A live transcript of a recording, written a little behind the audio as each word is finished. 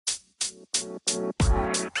What?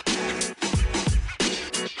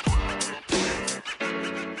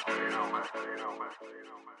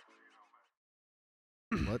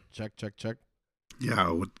 Check. Yeah,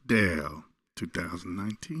 what the hell?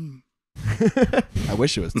 2019. I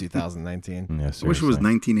wish it was 2019. Yeah, I wish it was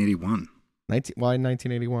 1981. Why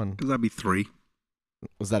 1981? Because I'd be 3.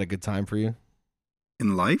 Was that a good time for you?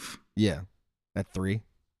 In life? Yeah. At 3?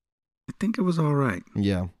 I think it was all right.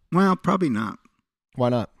 Yeah. Well, probably not. Why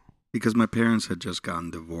not? Because my parents had just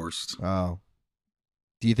gotten divorced. Oh.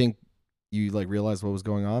 Do you think you realized what was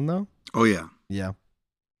going on though? Oh, yeah. Yeah.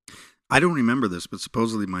 I don't remember this, but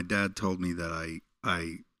supposedly my dad told me that I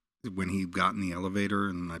when he got in the elevator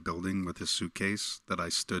in my building with his suitcase, that I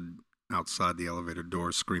stood outside the elevator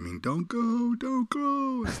door screaming, "Don't go, don't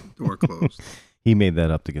go," as the door closed. He made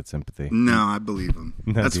that up to get sympathy. No, I believe him.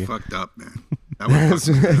 No, That's dude. fucked up, man. That was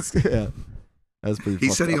fucked up. Yeah. That's pretty He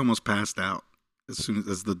fucked said he up. almost passed out. As soon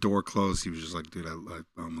as the door closed, he was just like, dude, I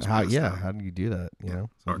almost passed out. How do you do that? You know?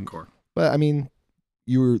 Hardcore. But I mean,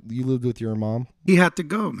 you lived with your mom? He had to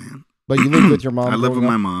go, man. But you lived with your mom? I lived with growing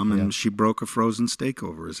my up? mom, and Yeah. she broke a frozen steak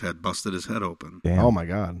over his head, busted his head open. Damn. Oh my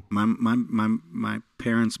God. My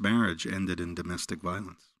parents' marriage ended in domestic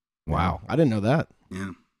violence. Wow. I didn't know that.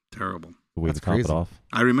 Yeah, terrible. The way That's to top crazy. it off.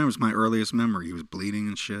 I remember it's my earliest memory. He was bleeding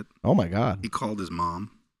and shit. Oh my God. He called his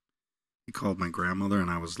mom. He called my grandmother, and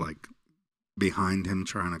I was like behind him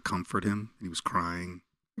trying to comfort him. He was crying.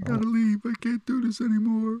 I gotta leave. I can't do this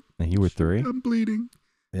anymore. And you were 3? I'm bleeding.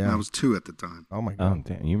 And Yeah. I was 2 at the time. Oh my Oh, God.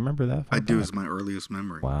 damn. You remember that? I far do. back? It's my earliest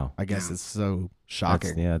memory. Wow. I guess Yeah. it's so That's,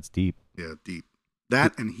 shocking. it's deep. Yeah, deep.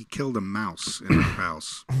 That, and he killed a mouse in our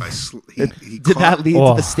house. He Did caught, that lead to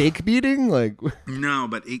Oh. the steak beating? No,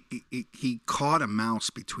 but he caught a mouse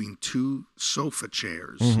between 2 sofa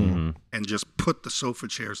chairs Mhm. and just put the sofa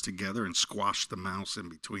chairs together and squashed the mouse in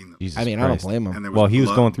between them. Jesus I mean, I don't Christ. blame him. And there Well, he was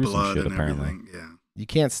blood- going through some blood shit, and apparently. everything. Yeah, You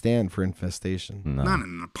can't stand for infestation. No. not in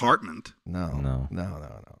an apartment. No. You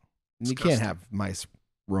can't Disgusting. have mice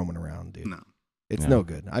roaming around, dude. No, It's Yeah. no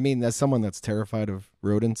good. I mean, as someone that's terrified of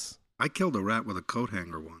rodents. I killed a rat with a coat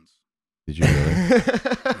hanger once. Did you really?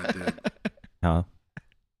 I did. How?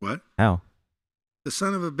 What? How? The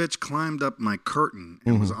son of a bitch climbed up my curtain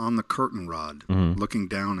and was Mm-hmm. on the curtain rod, Mhm. looking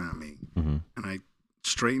down at me. Mm-hmm. And I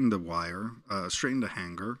straightened the wire, straightened the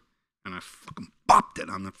hanger, and I fucking bopped it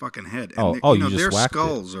on the fucking head. And Oh, you know, you just their whacked it.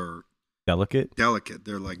 skulls are Delicate? delicate.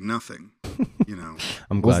 They're like nothing, you know.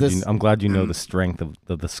 I'm Was glad this- I'm glad you know and- the strength of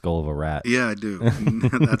the skull of a rat. Yeah, I do.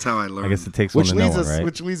 That's how I learned. I guess it takes one to know one, right?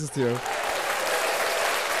 Which leads us to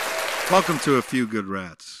Welcome to A Few Good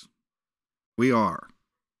Rats.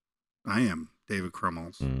 I am David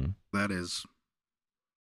Crummels. Mm. That is,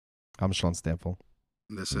 I'm Sean Stample.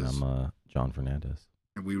 this And is, I'm John Fernandez.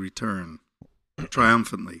 and we return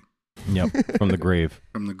triumphantly Yep, from the grave.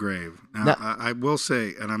 from the grave. Now, Now- I will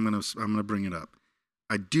say, and I'm gonna bring it up.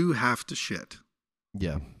 I do have to shit.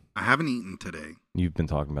 Yeah. I haven't eaten today You've been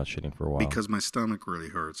talking about shitting for a while. because my stomach really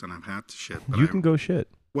hurts, and I've had to shit. But you can go shit.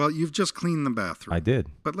 Well, you've just cleaned the bathroom. I did.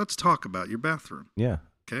 But let's talk about your bathroom, Yeah.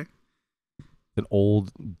 okay? An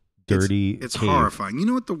old, dirty It's cave. horrifying. You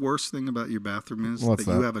know what the worst thing about your bathroom is? What's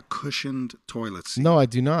that you that? have a cushioned toilet seat. No, I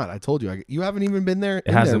do not. I told you. You haven't even been there.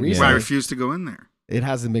 in hasn't- there yeah. Well, I recently. refuse to go in there. It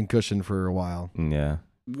hasn't been cushioned for a while. Yeah.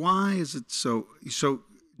 Why is it so? So,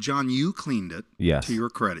 John, you cleaned it. Yes. To your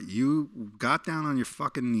credit, you got down on your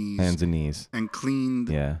fucking knees Hands and knees. and cleaned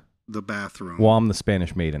Yeah. the bathroom. Well, I'm the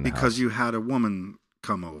Spanish maid in the because house. you had a woman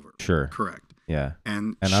come over. Sure. Correct. Yeah.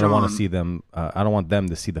 And And I don't want to Sean- see them. I don't want them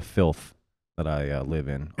to see the filth that I live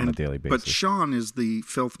in on a daily basis. But Sean is the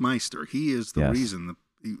filth meister. He is the Yes. reason.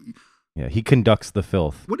 Yeah, he conducts the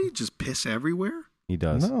filth. What do you just piss everywhere? He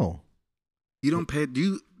does. No. You don't pay. Do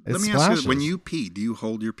you? It Let me ask you: this. When splashes. you pee, do you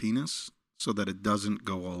hold your penis so that it doesn't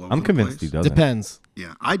go all over? I'm the convinced place? he doesn't. Depends.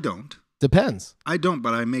 Yeah, I don't. Depends. I don't,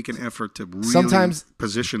 but I make an effort to really Sometimes-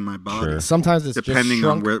 position my body Sure. Sometimes it's depending just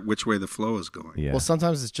on shrunk. which way the flow is going. Yeah. Well,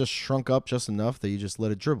 sometimes it's just shrunk up just enough that you just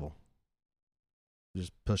let it dribble. You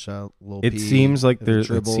just push out a little it pee. seems like If there. It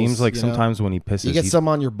dribbles, seems like you know. sometimes when he pisses, You get he's- some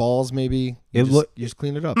on your balls, maybe. You It just, look- you just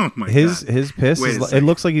clean it up. Oh my his god! piss Wait is. a It second.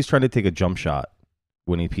 looks like he's trying to take a jump shot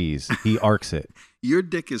when he pees. He arcs it. Your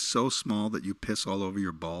dick is so small that you piss all over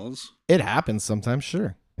your balls. It happens sometimes,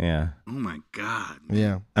 sure. Yeah. Oh my god! man.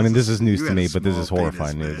 Yeah. I mean, this is news You to have me, a but this is small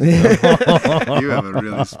horrifying penis, news. man. You have a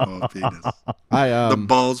really small penis. The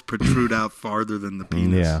balls protrude out farther than the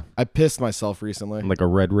penis. Yeah, I pissed myself recently. like a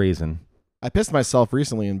red raisin. I pissed myself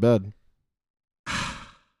recently in bed.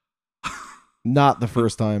 Not the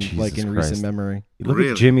first time, Jesus like in Christ. recent memory. Look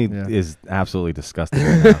Really? at Jimmy Yeah. is absolutely disgusting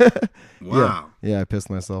right now. Wow. Yeah, I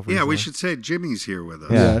pissed myself. Yeah, we recently. should say Jimmy's here with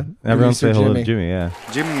us. Yeah. Everyone Producer say hello Jimmy. to Jimmy. Yeah.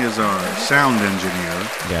 Jimmy is our sound engineer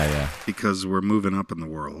Yeah. because we're moving up in the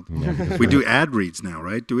world. Yeah. because We we're- do ad reads now,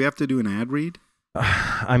 right? Do we have to do an ad read?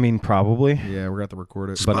 I mean, probably. Yeah, we're going to have to record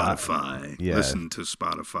it. But, Spotify. yeah. Listen to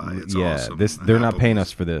Spotify. It's yeah. awesome. They're not Apple paying Music.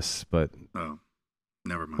 us for this, but Oh,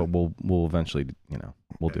 never mind. we'll eventually,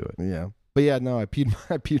 we'll do it. Yeah. But yeah, no, I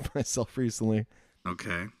peed myself recently.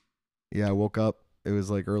 Okay. Yeah, I woke up. It was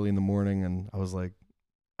like early in the morning, and I was like,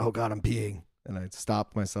 oh, God, I'm peeing. And I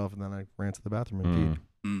stopped myself, and then I ran to the bathroom and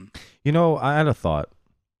peed. Mm. I had a thought,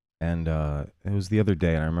 and it was the other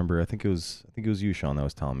day, and I remember I think it was you, Sean, that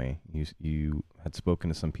was telling me you had spoken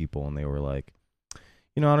to some people, and they were like,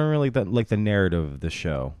 I don't really like the narrative of the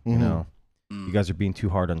show. Mhm. You know, Mm. you guys are being too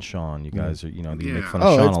hard on Sean. You guys are, you make Yeah. fun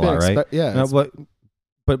of Sean a lot, right? Yeah. No,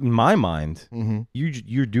 but in my mind, Mhm.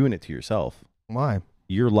 you're doing it to yourself. Why?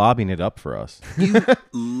 You're lobbing it up for us, You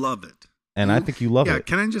love it. and I think you love yeah, it.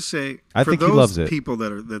 can I just say, I for think he those loves it. people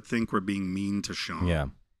that think we're being mean to Sean, Yeah,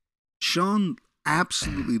 Sean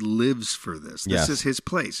absolutely lives for this. This Yes. is his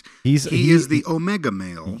place. he is the Omega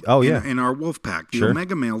male Oh, yeah. in our wolf pack. The Sure.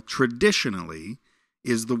 Omega male traditionally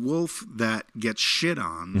is the wolf that gets shit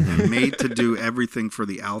on Mm-hmm. and made to do everything for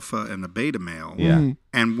the alpha and the beta male. Yeah. Mhm.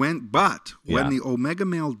 And when Yeah. the Omega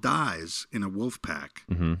male dies in a wolf pack,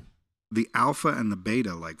 hmm the alpha and the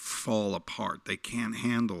beta like fall apart. They can't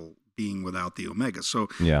handle being without the Omega. So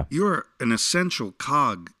Yeah. you're an essential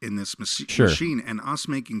cog in this Sure. machine, and us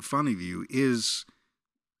making fun of you is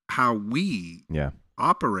how we Yeah.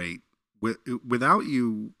 operate. Without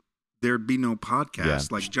you, there'd be no podcast.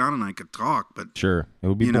 Yeah. Like John and I could talk, but Sure. It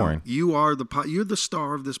would be you boring. know, you are you're the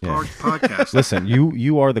star of this Yeah. podcast. Listen,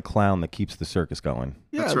 you are the clown that keeps the circus going.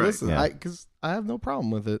 Yeah, That's right. listen, Yeah. because I have no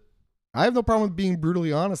problem with it. I have no problem with being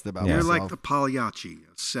brutally honest about You're myself. like the Pagliacci,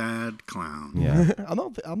 a sad clown. Yeah. I'm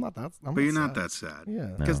not that. But you're not that sad. Yeah,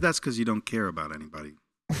 Because No. that's because you don't care about anybody.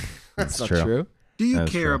 that's not true. true. Do you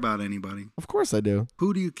That's care true. about anybody? Of course I do.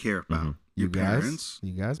 Who do you care about? Mhm. Your You guys, parents?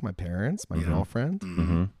 you guys, my parents, my Yeah. girlfriend, Mhm.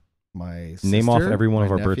 hmm my sister, Name off every one my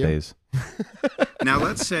of our nephew. birthdays. Now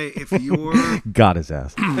let's say if your Got his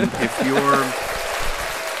ass. if your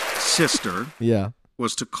sister Yeah.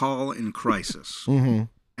 was to call in crisis Mm-hmm.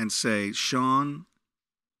 and say, Sean,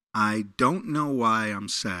 I don't know why I'm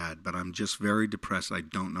sad, but I'm just very depressed. I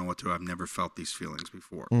don't know what to. I've never felt these feelings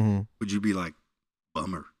before. Mm-hmm. Would you be like,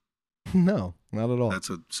 bummer? No, not at all.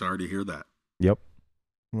 Sorry to hear that. Yep.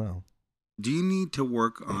 No. Do you need to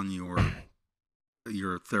work on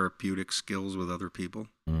your therapeutic skills with other people?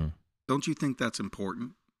 Mm. Don't you think that's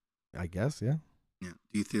important? I guess, yeah. Yeah.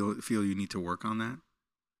 Do you feel you need to work on that?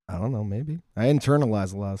 I don't know, maybe. I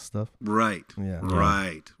internalize a lot of stuff. Right. Yeah.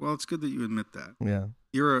 Right. Well, it's good that you admit that. Yeah.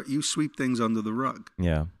 You sweep things under the rug.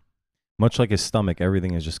 Yeah. Much like his stomach,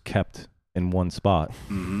 everything is just kept in one spot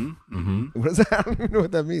Mm-hmm. Mm-hmm. What is that? I don't even know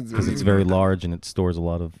what that means. because it's very large and it stores a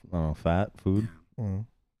lot of fat food. Oh,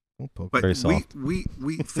 don't poke But Very soft. we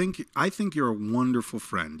think I think you're a wonderful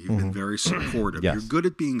friend. You've been Mhm. very supportive. Yes. You're good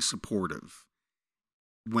at being supportive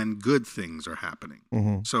when good things are happening.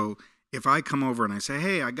 Mm-hmm. So if I come over and I say,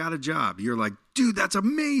 "Hey, I got a job," you're like, "Dude, that's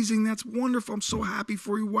amazing. That's wonderful. I'm so happy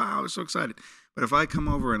for you. Wow, I'm so excited." But if I come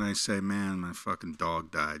over and I say, "Man, my fucking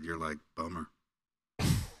dog died," you're like, "Bummer."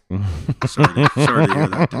 Sorry to hear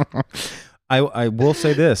that, dude. I will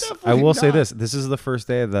say this. I Definitely will say not. this. This is the first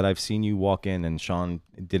day that I've seen you walk in and Sean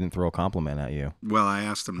didn't throw a compliment at you. Well, I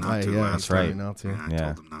asked him not to Yeah, last that's right. time. Not to. Yeah, I Yeah.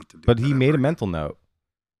 told him not to do But that he made ever a mental note.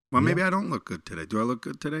 Well, maybe I don't look good today. Do I look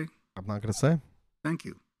good today? I'm not gonna say. Thank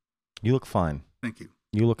you. You look fine. Thank you.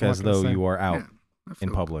 You look I'm not as gonna though say. you are out Yeah, I in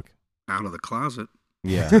feel public. out of the closet.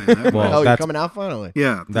 Yeah. Well, Well, oh, you're that's coming out finally.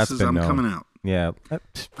 Yeah, That's been I'm known. coming out. yeah.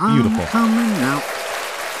 I'm Beautiful. coming out.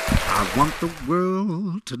 I want the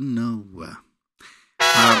world to know.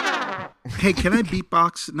 Hey, can I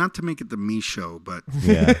beatbox? Not to make it the me show, but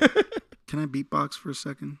Yeah. can I beatbox for a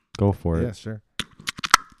second? Go for it. Yeah, sure.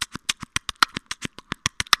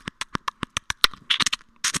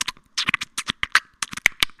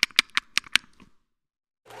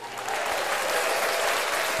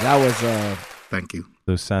 That was Thank you.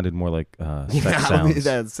 Those sounded more like sex yeah, sounds.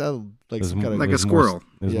 that sounded like It was some m- kind of Like it a was more- squirrel.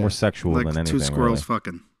 It was Yeah. more sexual Like than anything. two squirrels really.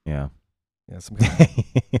 fucking. Yeah. yeah,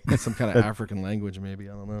 some kind of African language maybe.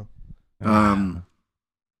 I don't know.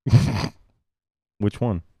 Which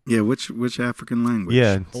one? Yeah, which African language?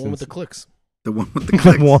 Yeah. The one with the clicks. The one with the the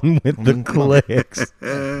clicks. one with the Mm. clicks.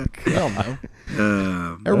 I don't know.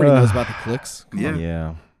 Um, Everybody knows about the clicks. Come Yeah. on.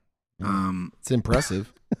 Yeah. um, It's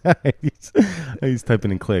impressive. he's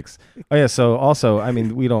typing in clicks. Oh yeah. So also, I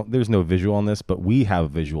mean, there's no visual on this, but we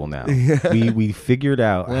have visual now. We figured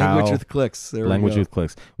out language with clicks. Language with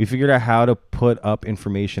clicks. We figured out how to put up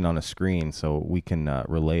information on a screen so we can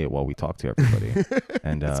relay it while we talk to everybody.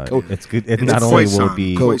 And it's good. It not only will it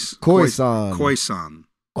be Khoisan.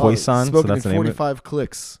 Khoisan. So that's the name of it. 45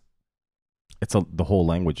 clicks. The whole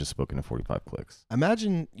language is spoken in 45 clicks.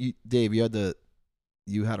 Imagine, Dave, you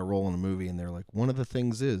had a role in a movie, and they're like, one of the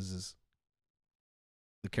things is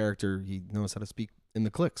the character, he knows how to speak in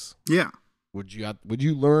the clicks. Yeah. Would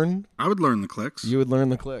you learn? I would learn the clicks. You would learn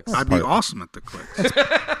the clicks. I'd be awesome at the clicks.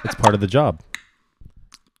 It's part of the job.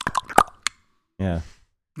 Yeah.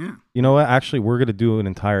 Yeah. You know what? Actually, we're gonna do an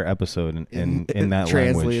entire episode in that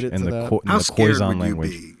language, in the Khoisan language. How scared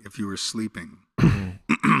would you be if you were sleeping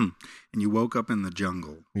and you woke up in the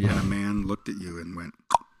jungle and a man looked at you and went?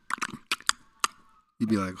 You'd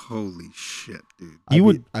be like, "Holy shit, dude!" You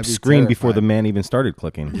would scream before the man even started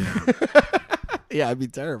clicking. Yeah. Yeah, I'd be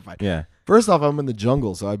terrified. Yeah. First off, I'm in the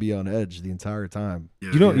jungle, so I'd be on edge the entire time.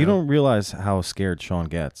 Yeah, you don't realize how scared Sean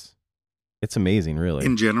gets. It's amazing, really.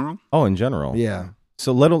 In general? Oh, in general. Yeah.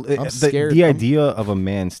 So the idea of a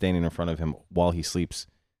man standing in front of him while he sleeps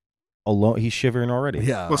alone, he's shivering already.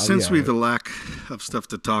 Yeah. Well, since we've a lack of stuff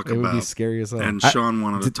to talk about, would be scary as hell. And Sean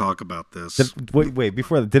wanted to talk about this. Wait,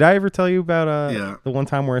 before that, did I ever tell you about the one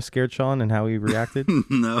time where I scared Sean and how he reacted?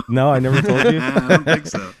 No. No, I never told you. I don't think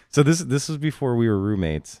so. So this was before we were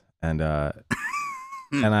roommates, and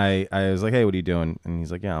and I was like, "Hey, what are you doing?" And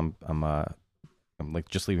he's like, "Yeah, I'm like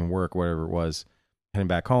just leaving work, whatever it was, heading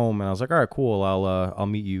back home." And I was like, "All right, cool. I'll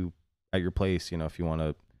meet you at your place, if you want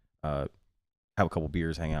to have a couple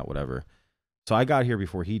beers, hang out, whatever." So I got here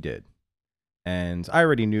before he did, and I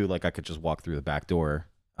already knew like I could just walk through the back door,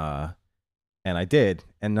 and I did,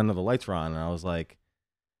 and none of the lights were on, and I was like,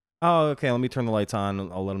 "Oh, okay, let me turn the lights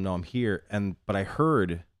on. I'll let him know I'm here." But I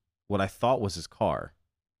heard what I thought was his car.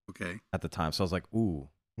 Okay. At the time, so I was like, "Ooh."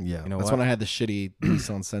 Yeah, that's when I had the shitty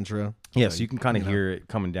Nissan Sentra. Yeah, so you can kind of hear it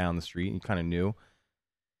coming down the street. And you kind of knew,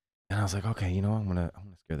 and I was like, "Okay, I'm gonna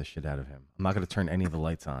scare the shit out of him. I'm not gonna turn any of the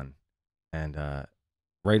lights on." And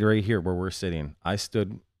right here where we're sitting, I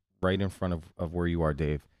stood right in front of where you are,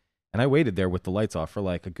 Dave, and I waited there with the lights off for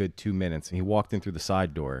like a good 2 minutes. And he walked in through the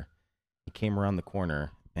side door. He came around the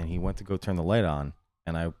corner and he went to go turn the light on.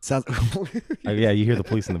 And yeah, you hear the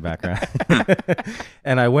police in the background.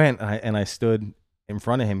 And I went and I stood in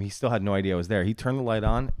front of him. He still had no idea I was there. He turned the light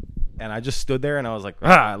on, and I just stood there, and I was like,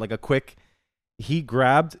 like a quick.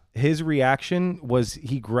 His reaction was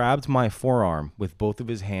he grabbed my forearm with both of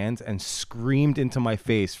his hands and screamed into my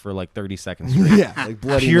face for like 30 seconds straight. Yeah, like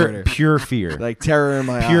bloody murder. Pure fear. Like terror in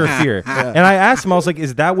my pure eyes. Fear. Yeah. And I asked him, I was like,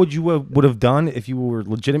 is that what you would have done if you were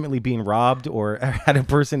legitimately being robbed or had a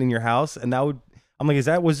person in your house? And I'm like,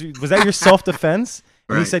 was that your self-defense?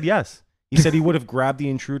 And he said yes. He said he would have grabbed the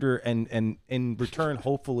intruder and in return,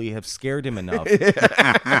 hopefully, have scared him enough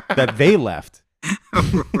that they left.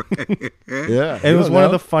 Yeah, it was one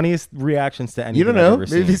of the funniest reactions to anything. You don't know. I've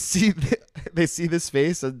ever Maybe seen. they see this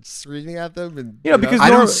face and screaming at them, and because I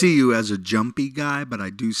don't see you as a jumpy guy, but I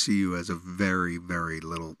do see you as a very, very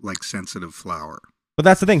little like sensitive flower. But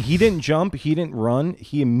that's the thing. He didn't jump. He didn't run.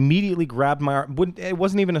 He immediately grabbed my arm. It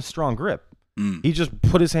wasn't even a strong grip. He just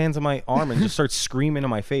put his hands on my arm and just started screaming in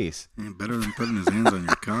my face. Yeah, better than putting his hands on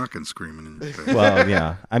your cock and screaming in your face. Well,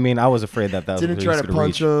 yeah. I mean, I was afraid that was didn't try to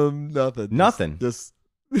punch him. Nothing. Just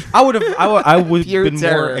I would have been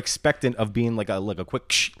terror. more expectant of being like a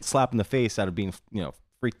quick slap in the face out of being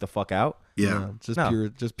freaked the fuck out. Yeah, just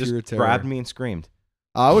pure terror. Grabbed me and screamed.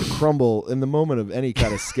 I would crumble in the moment of any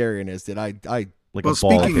kind of scariness. That I like a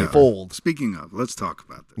ball. Speaking of, let's talk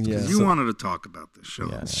about this. Yeah. You wanted to talk about this show.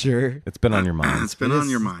 Yeah. Sure. It's been on your mind. It's been on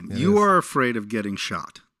your mind. You are afraid of getting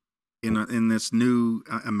shot in this new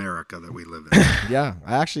America that we live in. Yeah.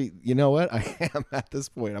 I actually, you know what? I am at this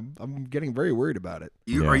point. I'm getting very worried about it.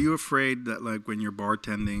 Are you afraid that like when you're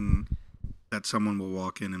bartending that someone will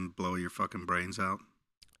walk in and blow your fucking brains out?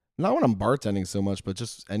 Not when I'm bartending so much, but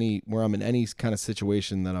just where I'm in any kind of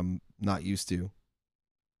situation that I'm not used to.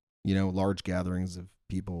 Large gatherings of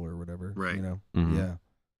people or whatever. Right. Mm-hmm. Yeah,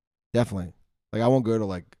 definitely. Like I won't go to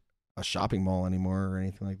like a shopping mall anymore or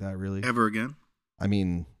anything like that. Really. Ever again? I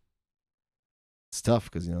mean, it's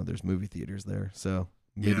tough because there's movie theaters there, so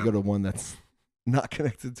maybe go to one that's not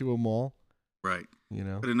connected to a mall. Right.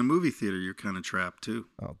 But But in a movie theater, you're kind of trapped too.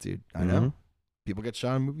 Oh, dude, I know. People get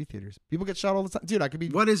shot in movie theaters. People get shot all the time, dude. I could be.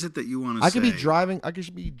 What is it that you want to say? I could be driving. I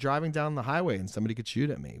could be driving down the highway and somebody could shoot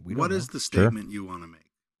at me. What is the statement you want to make?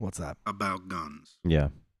 What's that? About guns. Yeah.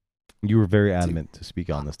 You were very adamant to speak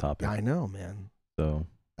on this topic. I know, man. So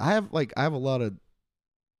I have a lot of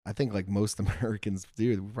I think like most Americans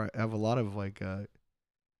do, we have a lot of like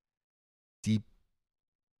deep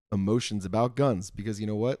emotions about guns because you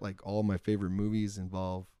know what? Like all my favorite movies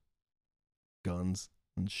involve guns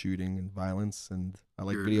and shooting and violence, and I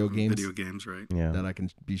like video games. Video games, right? Yeah. That I can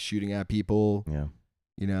be shooting at people. Yeah.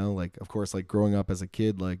 You know, like of course, like growing up as a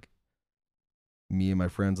kid, like me and my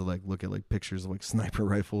friends would like look at like pictures of like sniper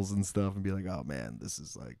rifles and stuff and be like, oh man, this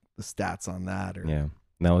is like the stats on that. Or Yeah.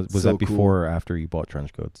 Now, was So that before or after you bought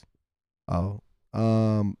trench coats?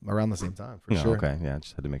 around the same time for No, sure. okay. Yeah,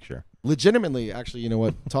 just had to make sure. Legitimately, actually, you know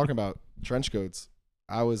what? Talking about trench coats,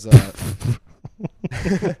 I was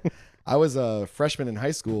I was a freshman in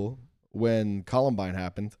high school when Columbine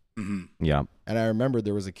happened, Mm-hmm. Yeah. and I remember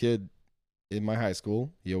there was a kid in my high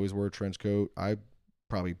school. He always wore a trench coat. I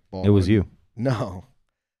probably bought. It was one. you. No,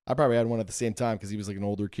 I probably had one at the same time because he was like an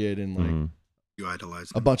older kid, and like Mhm. You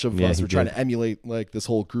idolized a him. bunch of Yeah, us he were trying did. to emulate like this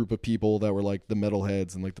whole group of people that were like the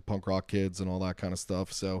metalheads and like the punk rock kids and all that kind of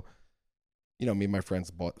stuff. So, you know, me and my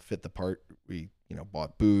friends fit the part. We, you know,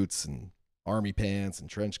 bought boots and army pants and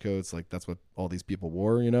trench coats. Like that's what all these people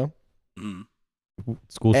wore, you know? Mhm.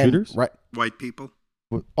 School And- shooters? Right. White people.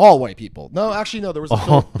 All white people. No, actually, no, there was a,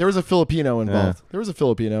 Oh. there was a Filipino involved. There was a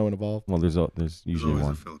Filipino involved. Well, there's There's usually always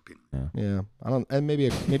one. a Filipino. Yeah. I don't, and maybe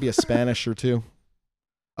a Spanish or two.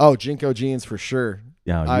 Oh, Jinko jeans for sure.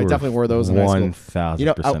 Yeah, I definitely wore those in high school. 1,000%. You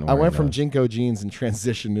know, I went from those. Jinko jeans and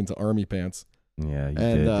transitioned into army pants. Yeah, you and,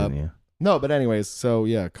 did, didn't you? No, but anyways, so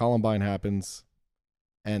yeah, Columbine happens,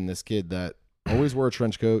 and this kid that always wore a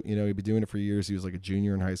trench coat, you know, he'd be doing it for years. He was like a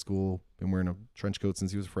junior in high school, been wearing a trench coat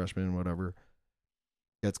since he was a freshman and whatever.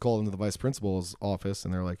 Gets called into the vice principal's office,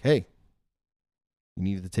 and they're like, "Hey, you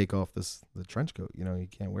need to take off the trench coat. You know, you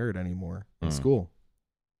can't wear it anymore in school."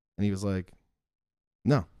 And he was like,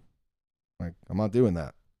 "No, like I'm not doing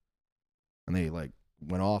that." And they like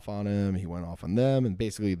went off on him. He went off on them, and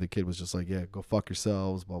basically the kid was just like, "Yeah, go fuck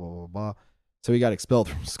yourselves." Blah blah blah blah. So he got expelled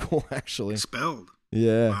from school. Actually, Expelled.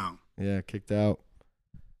 yeah, Wow. yeah, kicked out.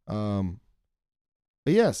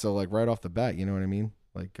 But yeah, so like right off the bat, you know what I mean?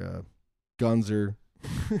 Like guns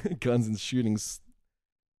and shootings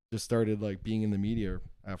just started like being in the media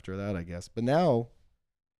after that, I guess. But now,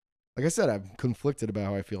 like I said, I'm conflicted about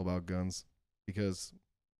how I feel about guns because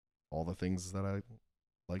all the things that I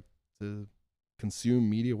like to consume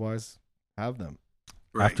media wise have them.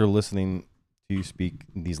 Right. After listening to you speak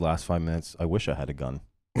these last 5 minutes, I wish I had a gun.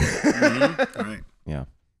 Mhm. Right. Yeah.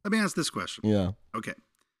 Let me ask this question. Yeah. Okay.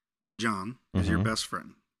 John is your Mhm. best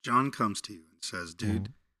friend. John comes to you and says,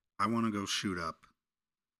 dude, I want to go shoot up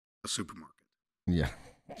a supermarket. Yeah.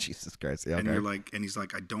 Jesus Christ. Yeah. And Okay. you're like, and he's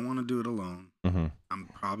like, I don't want to do it alone. Mm-hmm. I'm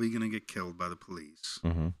probably going to get killed by the police.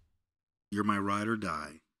 Mm-hmm. You're my ride or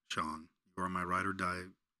die, Sean. You are my ride or die,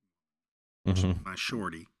 Mm-hmm. my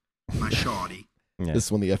shorty, my shawty. Yeah. This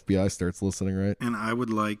is when the FBI starts listening, right? And I would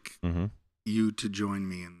like Mm-hmm. you to join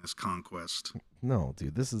me in this conquest. No,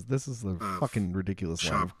 dude. This is the fucking ridiculous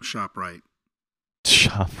line. Shop right.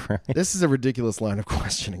 Shop right. This is a ridiculous line of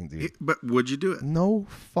questioning, dude. But would you do it? No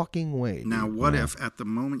fucking way. Now, dude. what Yeah. if at the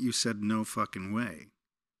moment you said no fucking way,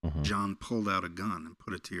 Mm-hmm. John pulled out a gun and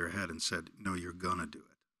put it to your head and said, no, you're going to do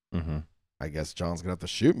it? Mm-hmm. I guess John's gonna have to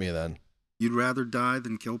shoot me then. You'd rather die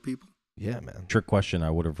than kill people? Yeah, man. Trick question. I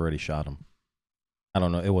would have already shot him. I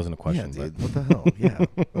don't know. It wasn't a question. Yeah, but... dude. What the hell?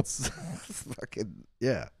 Yeah. That's fucking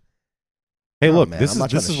yeah. Hey, No, look. man, This I'm is not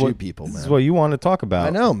this trying is to what shoot people, this man. is what you want to talk about. I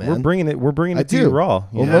know, man. We're bringing it. We're bringing I it to you do. raw.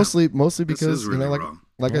 Well, Yeah. mostly This because is really you know, raw.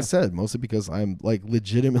 like I Yeah. said, mostly because I'm like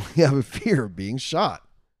legitimately have a fear of being shot.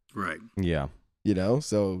 Right. Yeah. You know,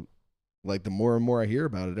 so like the more and more I hear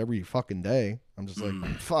about it every fucking day, I'm just like,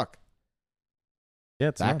 fuck, Yeah.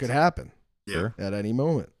 It's that nuts. could happen Yeah. Sure. at any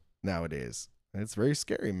moment nowadays. And it's very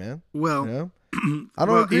scary, man. Well, You know? I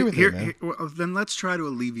don't agree with you, man. Well, then let's try to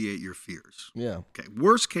alleviate your fears. Yeah. Okay.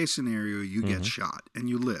 Worst case scenario, you get Mhm. shot and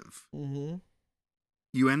you live. Mm-hmm.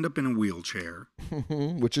 You end up in a wheelchair,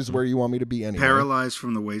 Which is where you want me to be anyway. paralyzed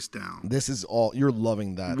from the waist down, This is all you're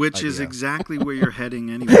loving that. which is idea. exactly where you're heading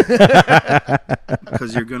anyway,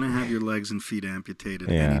 because you're going to have your legs and feet amputated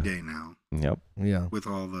Yeah. any day now Yep. Yeah. with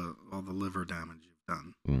all the liver damage you've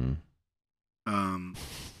done. Mm.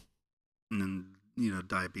 And then, you know,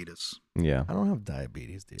 diabetes. Yeah. I don't have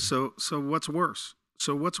diabetes, dude. So what's worse?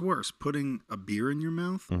 Putting a beer in your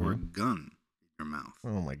mouth or a gun in your mouth?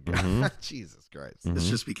 Oh my god. Mhm. Jesus Christ. Mhm. This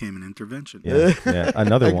just became an intervention. Yeah. Yeah.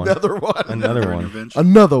 Another one. Another one. Another one. Intervention.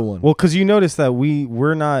 Another one. Well, because you notice that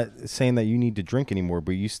we're not saying that you need to drink anymore,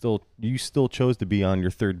 but you still chose to be on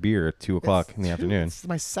your third beer at 2:00 in the afternoon. It's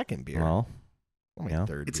my second beer. Well, Not my yeah.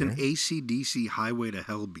 third It's beer. an AC/DC Highway to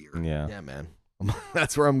Hell beer. yeah. Yeah, man.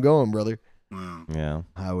 That's where I'm going, brother. Wow. Yeah.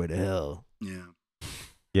 Highway to hell. Yeah.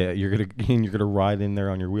 Yeah, you're gonna ride in there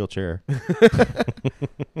on your wheelchair.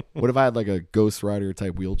 What if I had like a Ghost Rider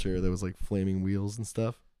type wheelchair that was like flaming wheels and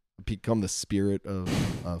stuff? Become the spirit of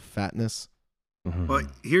fatness. But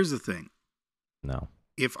here's the thing. No.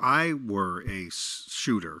 If I were a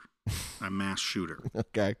shooter, a mass shooter,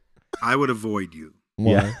 Okay. I would avoid you.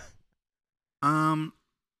 Why? Yeah.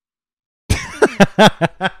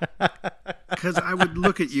 Because I would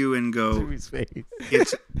look at you and go, it's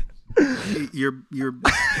you're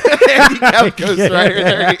Handicap Ghost Rider.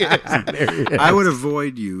 There he is. There he is. I would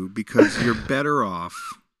avoid you because you're better off.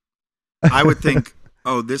 I would think,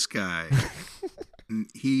 oh, this guy,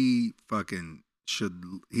 he fucking should.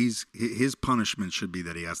 His punishment should be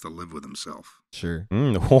that he has to live with himself. Sure.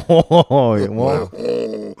 Oh, wow.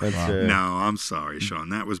 No, I'm sorry, Sean.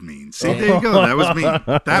 That was mean. See, there you go. That was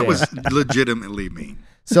mean. That was legitimately mean.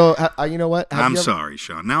 So, you know what? I'm sorry,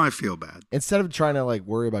 Sean. Now I feel bad. Instead of trying to like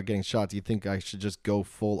worry about getting shot, do you think I should just go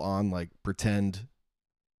full on like pretend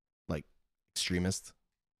like extremist?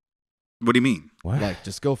 What do you mean? What? Like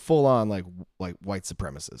just go full on like white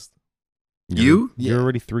supremacist. You're Yeah.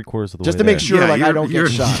 already 3/4 of the Just way to make there. sure like I don't get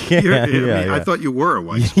shot. I thought you were a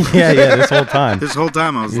white supremacist. Yeah, this whole time. This whole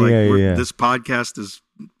time I was like, this podcast is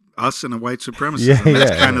us and a white supremacist.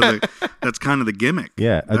 Yeah, And that's kind of the gimmick.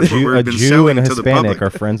 Yeah, a That's what Jew, we've been and a selling to the Hispanic public. are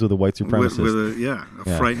friends with a white supremacist. With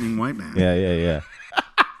a frightening white man. Yeah.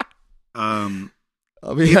 I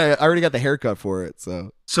mean, I already got the haircut for it,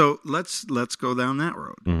 so So let's go down that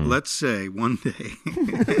road. Mhm. Let's say one day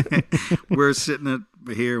we're sitting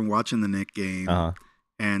here and watching the Knick game,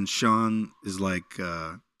 and Sean is like,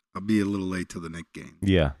 "I'll be a little late to the Knick game."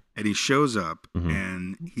 Yeah. And he shows up Mhm.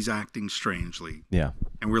 and he's acting strangely. Yeah.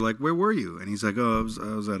 And we're like, "Where were you?" And he's like, "Oh, I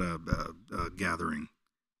was at a gathering."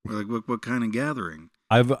 We're like, "What kind of gathering?"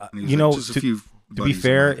 I've And he's you like, know "Just a to few be buddies of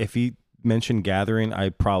fair, mine." if he mentioned gathering, I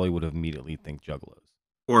probably would have immediately think Juggalos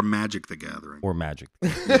or Magic the Gathering. or Magic.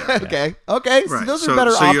 okay. So Right. those are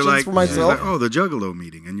better you're options like, for he's myself. like, oh, the Juggalo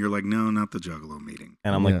meeting, and you're like, no, not the Juggalo meeting.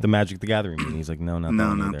 And I'm Yeah. like the Magic the Gathering meeting. He's like, no, not No,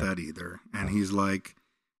 that. not either. that either. And he's like,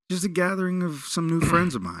 just a gathering of some new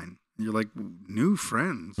friends of mine. And you're like, new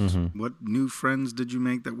friends? Mhm. What new friends did you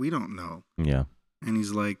make that we don't know? Yeah. And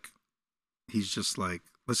he's just like,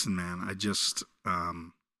 listen, man, I just,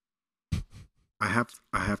 I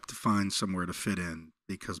have to find somewhere to fit in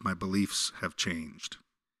because my beliefs have changed.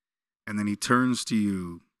 And then he turns to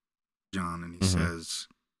you, John, and he says,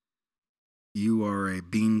 you are a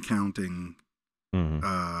bean counting,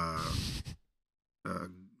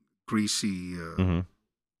 greasy,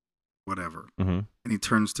 whatever. Mhm. And he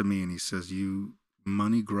turns to me and he says, you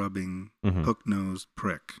money grubbing, Mhm. hook nosed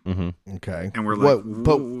prick. Mhm. Okay. And we're like,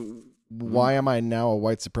 but why am I now a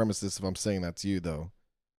white supremacist if I'm saying that to you though?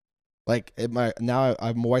 Like, I'm a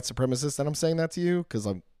white supremacist and I'm saying that to you because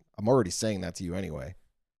I'm already saying that to you anyway.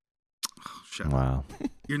 oh, shut up. Wow.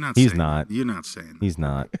 You're not He's saying not. that. You're not saying that. He's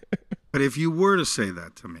not. But if you were to say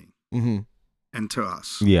that to me Mm-hmm. and to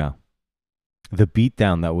us, Yeah. The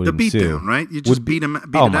beatdown that would the beat ensue. down, right? You just would be- beat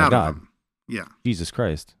Oh it my out God. of him. Yeah. Jesus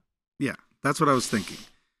Christ. Yeah. That's what I was thinking.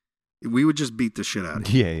 We would just beat the shit out of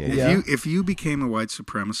you. Yeah. If you became a white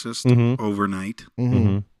supremacist Mhm. overnight, Mm-hmm.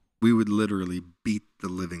 Mhm. we would literally beat the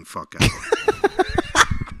living fuck out of you.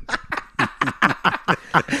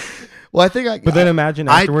 Well, I think But then imagine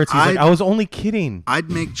I'd- afterwards, he's like, I'd- I was only kidding.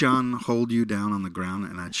 I'd make John hold you down on the ground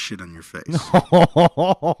and I'd shit on your face.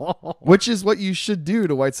 which is what you should do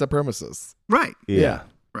to white supremacists. Right. Yeah.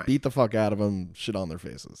 Right. Beat the fuck out of them, shit on their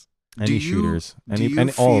faces. Any Do you- shooters. do you And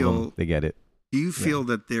all of feel- them, they get it. Do you feel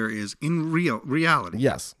that there is, in reality,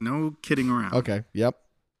 Yes. no kidding around, Okay. Yep.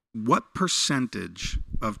 what percentage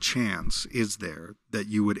of chance is there that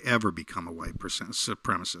you would ever become a white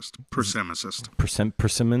supremacist?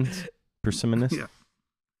 Persimmons? Yeah.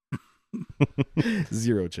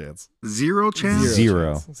 Zero chance. Zero chance?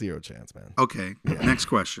 Zero. Chance. Zero chance, man. Okay, next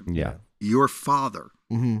question. Yeah. Your father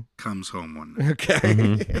Mm-hmm. comes home one night Okay.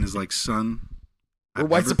 Mhm. and is like, son, We're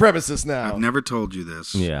white supremacists now. I've never told you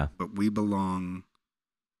this, Yeah. but we belong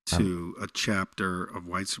to a chapter of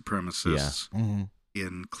white supremacists Mhm.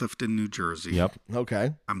 in Clifton, New Jersey. Yep.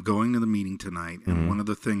 Okay. I'm going to the meeting tonight, and Mhm. one of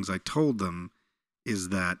the things I told them is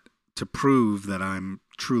that to prove that I'm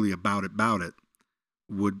truly about it,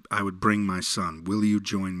 I would bring my son. Will you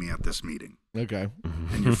join me at this meeting? Okay.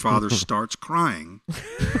 And your father starts crying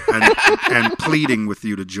and pleading with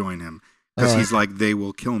you to join him because he's like, they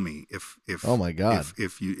will kill me if Oh my God.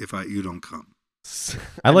 if you don't come.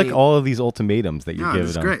 I like mean, all of these ultimatums that you're No, giving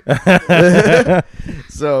this them. is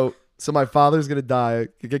great. So my father's gonna die,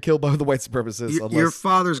 get killed by the white supremacists. Your unless,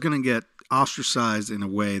 father's going to get ostracized in a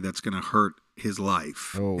way that's going to hurt his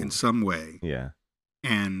life Oh. in some way. Yeah.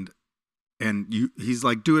 And and he's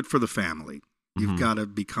like, do it for the family. You've Mhm. got to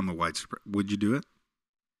become a white supremacist. Would you do it?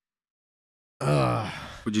 For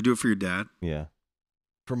Would you do it for your dad? Yeah.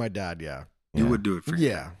 my dad, yeah. You Yeah. would do it for your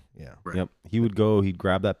dad. Yeah. Right. Yep. He would go. He'd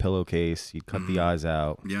grab that pillowcase. He'd cut the Mhm. eyes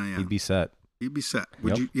out. Yeah. He'd be set. You'd be set.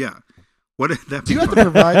 Would Yep. you? Yeah. What that? Do you have to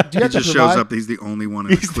provide? Do you He have to just provide? shows up. He's the only one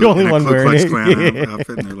in He's a the only one Ku Klux wearing it. Klan Yeah.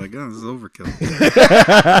 outfit, and they're like, "Oh, this is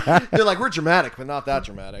overkill." They're like, we're dramatic, but not that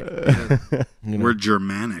dramatic. You know? We're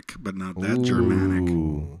Germanic, but not that Germanic.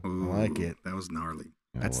 Ooh. Ooh, I like it. That was gnarly.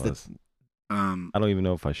 It That's was. Um, I don't even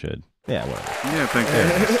know if I should. Yeah, whatever. yeah, thank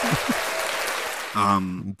you.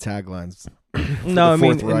 Taglines. No, I the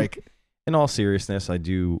mean, Fourth Reich. in all seriousness, I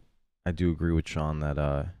do agree with Sean that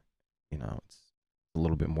it's a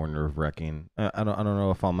little bit more nerve wracking. I don't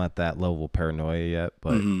know if I'm at that level of paranoia yet,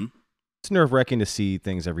 but Mhm. it's nerve wracking to see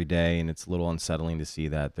things every day, and it's a little unsettling to see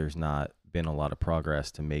that there's not been a lot of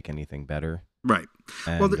progress to make anything better. Right.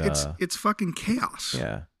 And, Well, it's fucking chaos.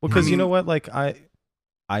 yeah. Well, because you mean- know what, like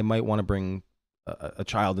I might want to bring a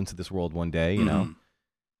child into this world one day, you know, Mhm.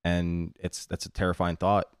 and that's a terrifying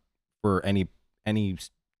thought for any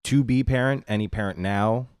to be parent, any parent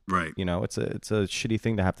now. Right. You know, it's a shitty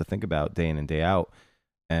thing to have to think about day in and day out,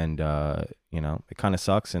 and it kind of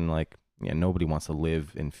sucks, and like, yeah, nobody wants to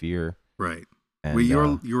live in fear. Right. And,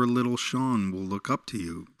 Well, your little Sean will look up to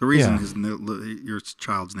you. The reason Yeah. your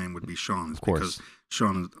child's name would be Sean is Of course. because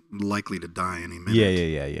Sean is likely to die any minute.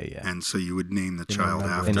 yeah. And so you would name the In child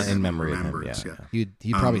remembrance. after In him, memory of him, remembrance, yeah. He'd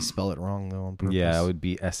probably Um, spell it wrong though on purpose. Yeah, it would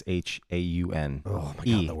be SHAUN. Oh my god,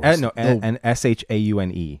 E. the worst. No, and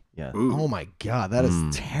SHAUNE. Yeah, Ooh. Oh my god, that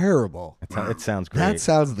is terrible. it sounds great. That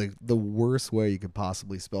sounds the worst way you could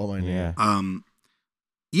possibly spell my name. Yeah.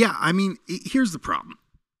 Yeah, I mean, here's the problem.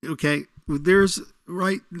 Okay,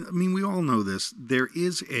 I mean, we all know this. There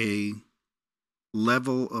is a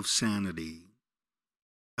level of sanity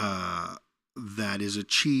that is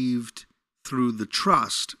achieved through the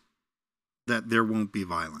trust that there won't be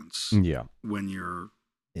violence Yeah. when you're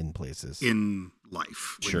In places. in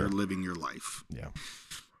life, when Sure. you're living your life. Yeah.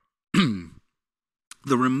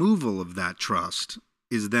 The removal of that trust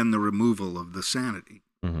is then the removal of the sanity,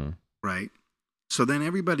 Mm-hmm. right? So then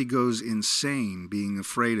everybody goes insane being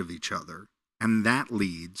afraid of each other, and that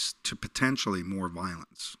leads to potentially more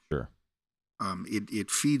violence. Sure. It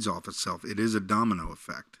feeds off itself. It is a domino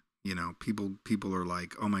effect. You know, people are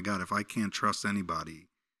like, oh my God, if I can't trust anybody,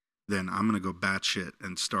 then I'm going to go batshit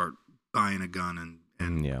and start buying a gun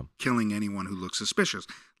and Yeah. killing anyone who looks suspicious.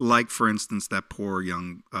 Like, for instance, that poor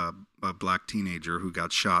young black teenager who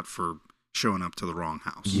got shot for showing up to the wrong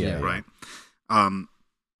house. Yeah. Right?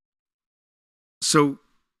 So,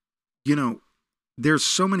 you know, there's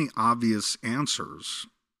so many obvious answers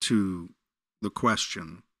to the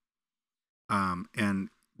question, and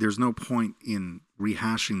there's no point in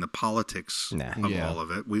rehashing the politics Nah. of Yeah. all of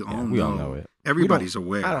it. We Yeah, all we know. all know it. Everybody's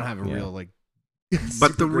aware. I don't have a Yeah. real like But the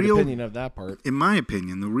super great real- opinion of that part. In my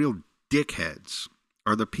opinion, the real dickheads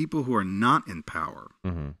are the people who are not in power,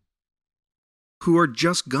 Mm-hmm. who are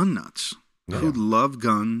just gun nuts, Yeah. who love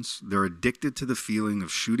guns. They're addicted to the feeling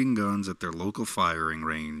of shooting guns at their local firing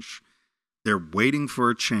range. They're waiting for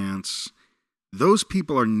a chance. Those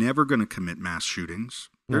people are never going to commit mass shootings.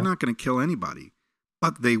 They're No. not going to kill anybody,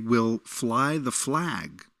 but they will fly the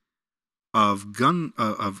flag of gun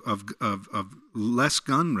of less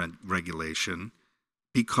gun regulation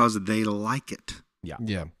because they like it.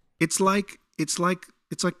 Yeah. It's like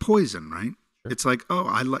poison, right? Sure. It's like,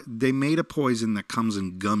 oh, they made a poison that comes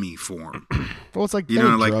in gummy form. Well, it's like You any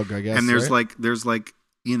know, like, drug, I guess. and there's right? like,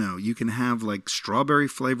 you know, you can have like strawberry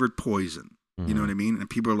flavored poison. You know what I mean? And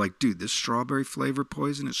people are like, dude, this strawberry flavored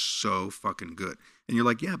poison is so fucking good. And you're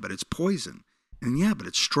like, yeah, but it's poison. And yeah, but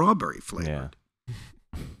it's strawberry flavored.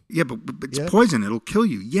 Yeah, but it's Yeah. poison. It'll kill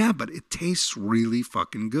you. Yeah, but it tastes really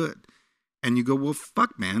fucking good. And you go, well,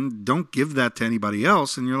 fuck, man, don't give that to anybody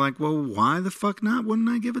else. And you're like, well, why the fuck not? Wouldn't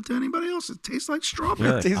I give it to anybody else? It tastes like strawberry.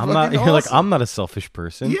 Yeah, tastes I'm not. fucking You're like, awesome. I'm not a selfish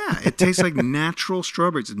person. Yeah, it tastes like natural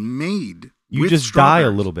strawberries. It's made. You with just die a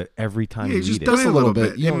strawberries. little bit every time Yeah, you you just eat die it. Just a little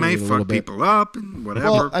bit. You You only may need a little fuck bit. people up and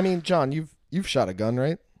whatever. Well, I mean, John, you've shot a gun,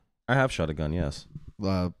 right? I have shot a gun. Yes.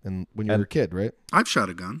 And when you were a kid, right? I've shot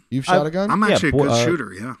a gun. You've shot a gun. I'm Yeah, actually a boy- good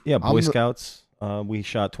shooter, yeah. Yeah, Boy I'm- Scouts. We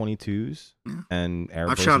shot 22s Yeah. and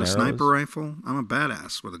arrows. I've shot and a sniper arrows. rifle. I'm a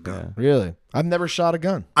badass with a gun. Yeah. Really? I've never shot a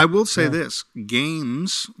gun. I will say Yeah. this.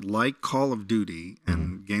 Games like Call of Duty Mm-hmm.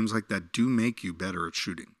 and games like that do make you better at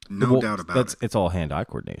shooting. No Well, doubt about it. It's all hand-eye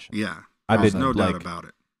coordination. Yeah. I've There's been, no doubt like- about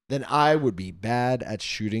it. Then I would be bad at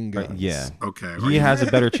shooting guns. Yeah. Okay. He has a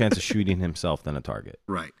better chance of shooting himself than a target.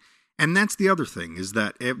 Right. And that's the other thing is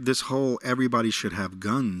that this whole everybody should have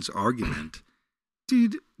guns argument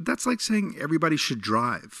dude, that's like saying everybody should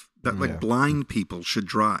drive. That like Yeah. blind people should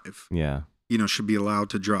drive. Yeah. Should be allowed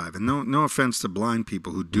to drive. And no offense to blind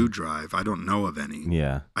people who do drive. I don't know of any.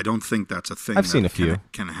 Yeah. I don't think that's a thing. I've seen a few,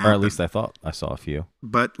 can happen. or at least I thought I saw a few.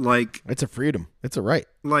 But like, It's a freedom. It's a right.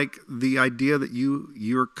 like the idea that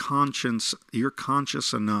you're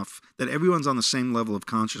conscious enough that everyone's on the same level of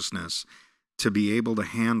consciousness to be able to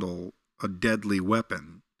handle a deadly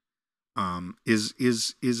weapon,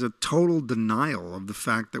 is a total denial of the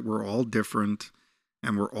fact that we're all different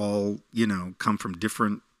and we're all, come from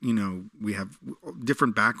different, we have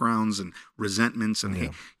different backgrounds and resentments and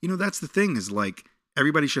hate. That's the thing is like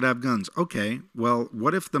everybody should have guns. Okay, well,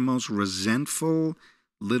 what if the most resentful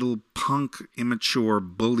little punk, immature,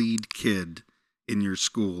 bullied kid in your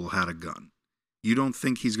school had a gun? You don't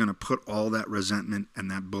think he's going to put all that resentment and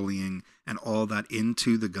that bullying and all that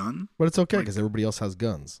into the gun? But it's okay because everybody else has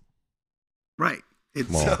guns. Right. It's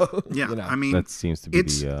Well, yeah. you know. I mean, That seems to be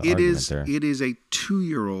the argument there. it is a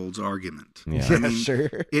 2-year-old's argument. Yeah. Yeah, I mean, sure.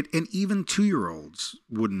 and even 2-year-olds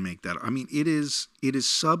wouldn't make that. I mean, it is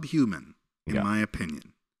subhuman, in Yeah. my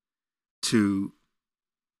opinion, to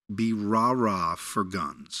be rah-rah for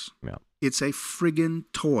guns. Yeah. It's a friggin'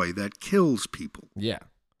 toy that kills people. Yeah.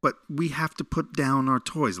 But we have to put down our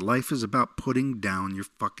toys. Life is about putting down your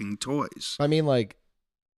fucking toys. I mean, like,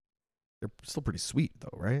 they're still pretty sweet,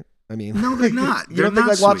 though, right? I mean, No, they're not. You They're don't think not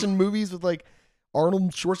like sweet. watching movies with like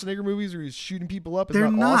Arnold Schwarzenegger movies where he's shooting people up is They're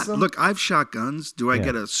not not. awesome? Look, I've shot guns. Do I Yeah.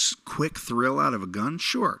 get a quick thrill out of a gun?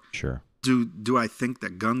 Sure. Sure. Do I think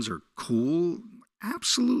that guns are cool?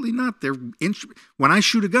 Absolutely not. When I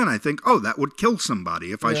shoot a gun, I think, oh, that would kill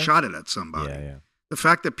somebody if I Yeah. shot it at somebody. Yeah. The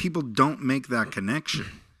fact that people don't make that connection,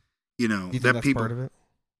 you think that that's people. part of it?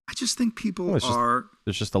 I just think people Well, it's just- are.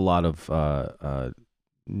 There's just a lot of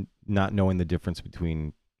not knowing the difference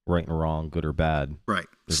between right and wrong, good or bad. Right.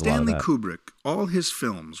 There's a lot of Stanley that. Kubrick, all his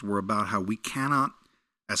films were about how we cannot,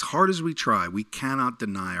 as hard as we try, we cannot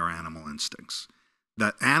deny our animal instincts.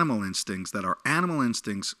 That our animal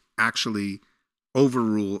instincts actually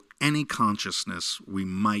overrule any consciousness we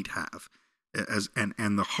might have.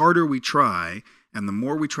 And the harder we try, and the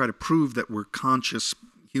more we try to prove that we're conscious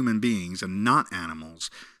human beings and not animals,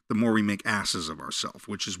 the more we make asses of ourselves,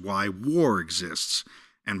 which is why war exists.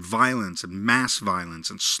 And violence and mass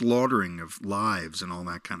violence and slaughtering of lives and all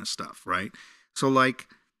that kind of stuff, right? So, like,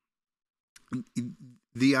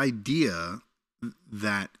 the idea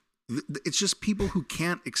that it's just people who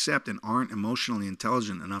can't accept and aren't emotionally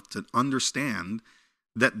intelligent enough to understand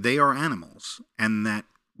that they are animals and that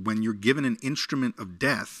when you're given an instrument of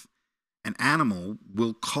death, an animal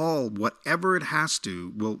will call whatever it has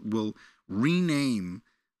to, will rename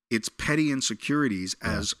its petty insecurities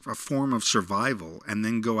as a form of survival and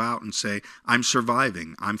then go out and say, I'm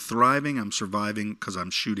surviving, I'm thriving, I'm surviving because I'm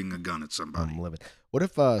shooting a gun at somebody. I'm living. What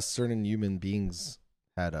if certain human beings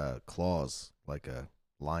had claws like a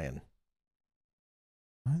lion?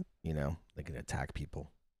 What? They could attack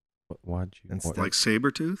people. Why'd you? Instead- Like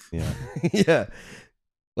Sabretooth? Yeah. Yeah.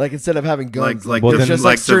 Like instead of having guns, Like Well, there's then- just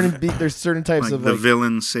like there's certain types Like of the like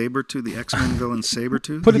villain Sabretooth, the X-Men villain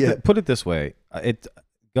Sabretooth? Put it this way: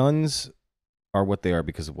 guns are what they are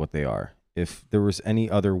because of what they are. If there was any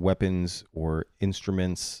other weapons or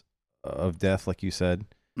instruments of death, like you said,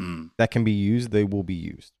 that can be used, they will be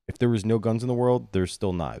used. If there was no guns in the world, there's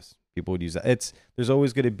still knives. People would use that. There's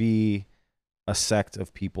always going to be a sect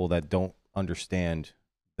of people that don't understand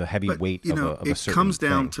the heavy But, weight of a it certain comes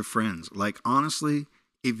down thing. to friends. Like, honestly,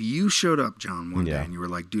 if you showed up, John, one day Yeah. and you were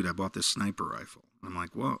like, dude, I bought this sniper rifle. I'm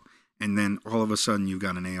like, whoa. And then all of a sudden you've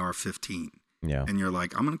got an AR-15. Yeah. And you're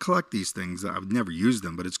like, I'm going to collect these things. I've never used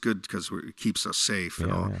them, but it's good because it keeps us safe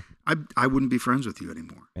and all. Yeah. I wouldn't be friends with you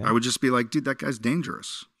anymore. Yeah. I would just be like, dude, that guy's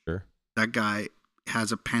dangerous. Sure. That guy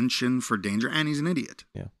has a penchant for danger, and he's an idiot.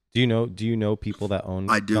 Yeah. Do you know people that own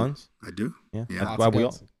I do. guns? I do. Yeah. Yeah. That's Lots why of we all.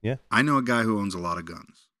 guns? Yeah. I know a guy who owns a lot of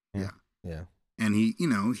guns. yeah. And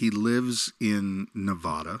he lives in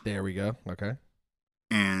Nevada. There we go. Okay.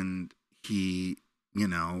 And he,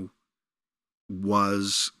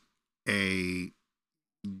 was a,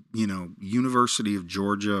 University of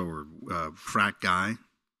Georgia or frat guy,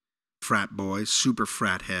 frat boy, super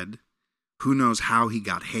frat head. Who knows how he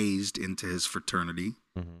got hazed into his fraternity.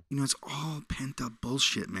 Mm-hmm. It's all pent up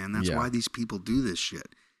bullshit, man. That's Yeah. why these people do this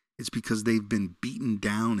shit. It's because they've been beaten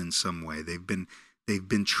down in some way. They've been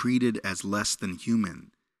treated as less than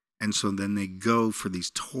human. And so then they go for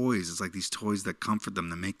these toys. It's like these toys that comfort them,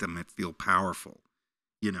 that make them feel powerful,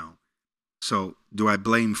 So do I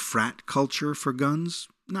blame frat culture for guns?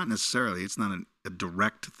 Not necessarily. It's not a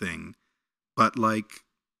direct thing. But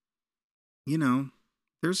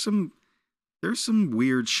there's some there's some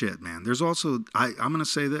weird shit, man. There's also I'm going to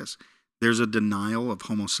say this. There's a denial of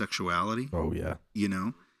homosexuality, Oh yeah. you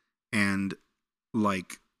know, and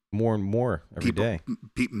like More and more every day.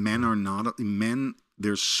 men are not men.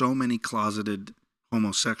 There's so many closeted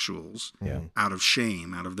homosexuals Yeah. out of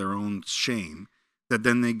shame, out of their own shame, that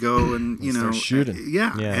then they go and you Start know, shooting.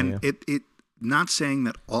 yeah, Yeah, and yeah. it. Not saying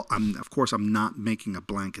that all. Of course, I'm not making a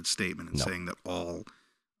blanket statement and No. saying that all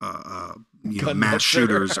Gun mass nuts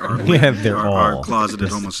shooters are Yeah, they're are all closeted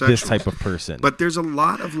this homosexuals. type of person. But there's a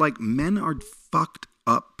lot of like men are fucked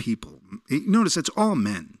up people. Notice it's all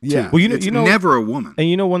men. Yeah. too. Well, it's never a woman. And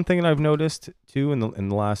you know one thing that I've noticed too in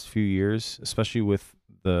the last few years, especially with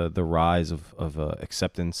the rise of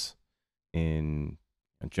acceptance in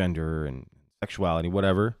gender and sexuality,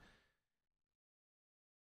 whatever,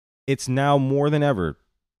 it's now more than ever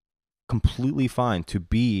completely fine to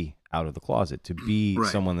be out of the closet, to be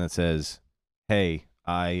Right. someone that says, "Hey,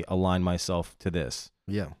 I align myself to this."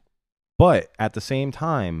 Yeah. But at the same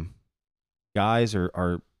time, guys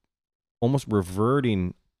are almost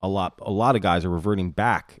reverting a lot of guys are reverting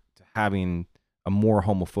back to having a more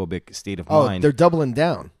homophobic state of Oh, mind. they're doubling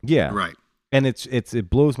down. Yeah. Right. And it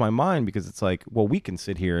blows my mind because it's like, well, we can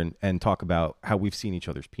sit here and talk about how we've seen each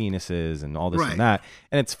other's penises and all this Right. and that,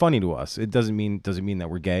 and it's funny to us. It doesn't mean that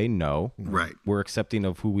we're gay. No, Right. we're accepting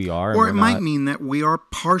of who we are. Or and it we're might not- mean that we are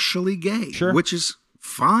partially gay, Sure. which is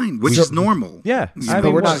fine, which So- is normal. Yeah, You I know,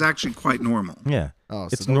 mean, which we're is not- actually quite normal. yeah, Oh,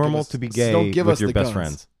 so it's don't give normal us- to be so gay don't give with us your the best guns.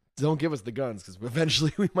 friends. Don't give us the guns because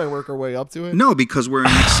eventually we might work our way up to it. No, because we're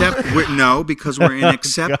because we're in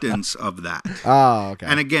acceptance of that. Oh, okay.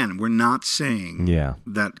 And again, we're not saying Yeah,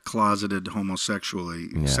 that closeted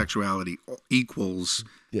sexuality equals,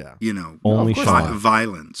 yeah. you know, Only of course Sean. not.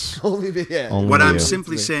 violence. Only the, yeah. Only What I'm you.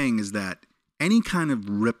 simply saying is that any kind of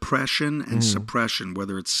repression and suppression,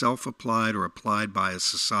 whether it's self-applied or applied by a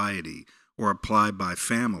society or applied by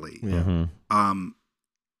family, Yeah. Mhm.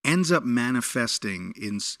 ends up manifesting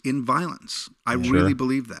in violence. I Sure. really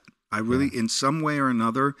believe that. I really, in some way or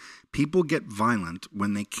another, people get violent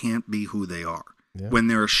when they can't be who they are, Yeah. when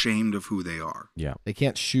they're ashamed of who they are. Yeah. They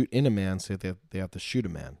can't shoot in a man, so they have to shoot a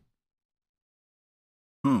man.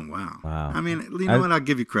 Oh, wow. Wow. I mean, you know what? I'll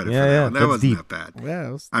give you credit Yeah, for that yeah, one. That that's wasn't deep. that bad. Yeah.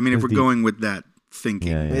 It was, I mean, if That's we're deep. going with that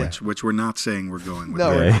thinking, Yeah, yeah. which we're not saying we're going with.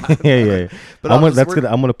 No, that. we're yeah, yeah. But I'm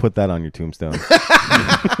I'm gonna put that on your tombstone.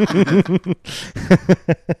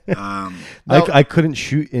 No. I couldn't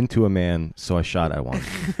shoot into a man, so I shot at one.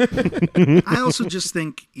 I also just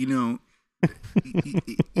think, you know,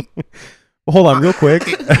 Hold on, real quick.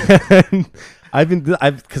 I've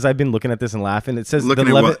been looking at this and laughing. It says Looking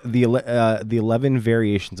the at 11, what? the 11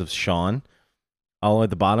 variations of Sean, all at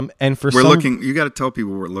the bottom. And for we're some, looking. You got to tell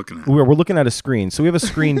people what we're looking at. we're looking at a screen. So we have a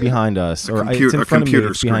screen behind us, or it's in a front of me. computer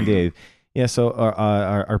It's behind screen. Dave. Yeah. So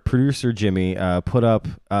our producer Jimmy put up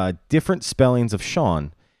different spellings of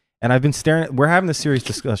Sean. And I've been staring at, we're having a serious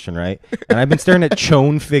discussion, right? And I've been staring at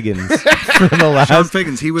Chone Figgins for the last. Sean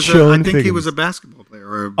Figgins. He was. Chone I think he Figgins. was a basketball player.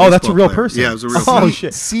 Or a Oh, that's a baseball real player. person. Yeah, it was a real Oh, person.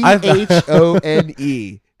 shit. CHONE. And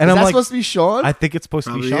Is I'm that like- supposed to be Sean? I think it's supposed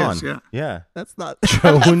to be Probably Sean. is, yeah. Yeah. That's not.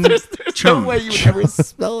 Chone. there's Chone. no way you would ever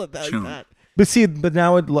spell it like Chone. that. But see,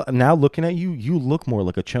 now looking at you, you look more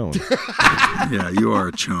like a Chone. Yeah, you are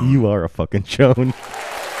a chone. You are a fucking Chone.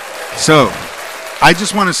 So, I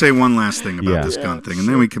just want to say one last thing about Yeah. this gun thing, and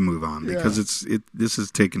then we can move on because this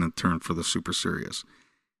is taking a turn for the super serious.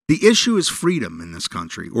 The issue is freedom in this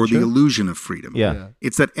country, or Sure. the illusion of freedom. Yeah.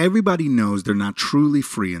 It's that everybody knows they're not truly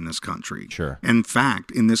free in this country. Sure. In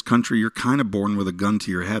fact, in this country, you're kind of born with a gun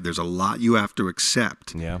to your head. There's a lot you have to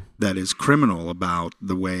accept Yeah. that is criminal about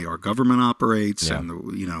the way our government operates, Yeah. and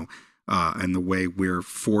and the way we're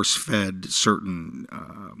force-fed certain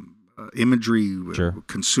imagery, Sure.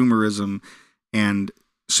 consumerism, and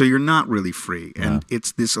so you're not really free. And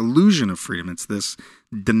it's this illusion of freedom. It's this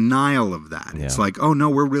denial of that. It's Yeah. like, oh no,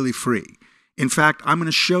 we're really free. In fact, I'm going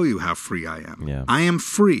to show you how free I am. Yeah. I am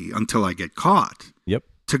free until I get caught Yep.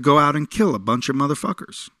 to go out and kill a bunch of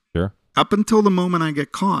motherfuckers. Sure. Up until the moment I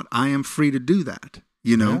get caught, I am free to do that,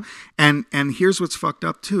 you know? And here's what's fucked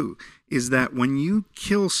up too, is that when you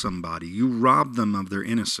kill somebody, you rob them of their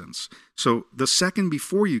innocence. So the second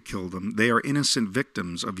before you kill them, they are innocent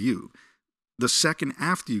victims of you. The second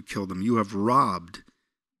after you kill them, you have robbed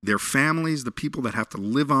their families, the people that have to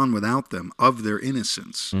live on without them, of their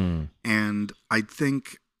innocence. Mm. And I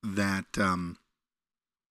think that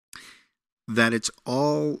that it's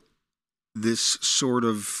all this sort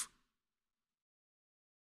of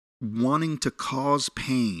wanting to cause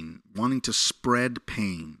pain, wanting to spread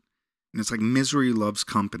pain. And it's like misery loves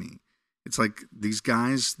company. It's like these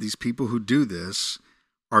guys, these people who do this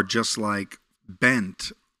are just like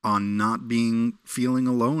bent on not feeling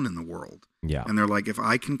alone in the world. Yeah. And they're like, if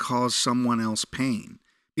I can cause someone else pain,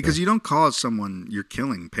 because you don't cause someone you're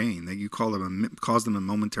killing pain, that you cause them a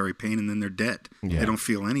momentary pain and then they're dead. Yeah. They don't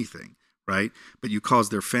feel anything, right? But you cause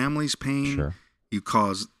their families pain. Sure. You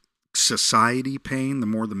cause society pain. The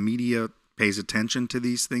more the media pays attention to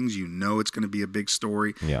these things, you know it's going to be a big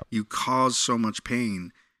story. Yeah. You cause so much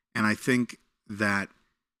pain. And I think that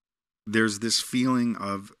there's this feeling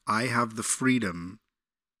of I have the freedom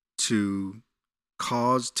to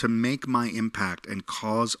make my impact and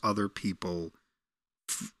cause other people,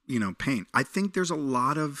 pain. I think there's a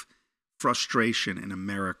lot of frustration in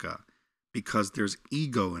America because there's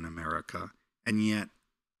ego in America, and yet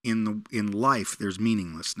in life there's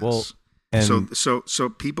meaninglessness. Well, and so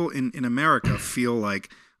people in America feel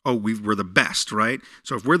like, oh, we're the best, right?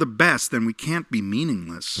 So if we're the best, then we can't be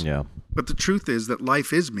meaningless. yeah. But the truth is that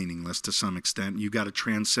life is meaningless to some extent. You got to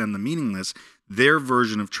transcend the meaningless. Their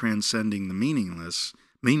version of transcending the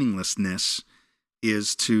meaninglessness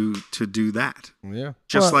is to do that. Yeah.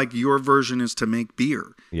 Just like your version is to make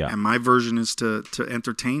beer, Yeah. and my version is to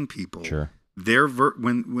entertain people. Sure.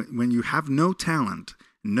 When you have no talent,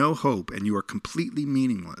 no hope, and you are completely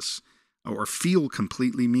meaningless or feel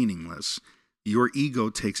completely meaningless, your ego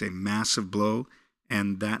takes a massive blow,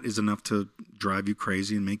 and that is enough to drive you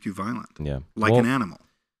crazy and make you violent, Yeah. like an animal.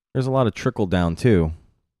 There's a lot of trickle down too.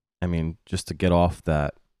 I mean, just to get off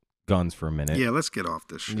that guns for a minute. Yeah, let's get off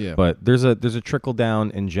this shit. Yeah. But there's a trickle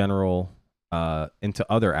down in general into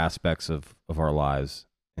other aspects of our lives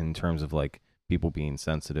in terms of like people being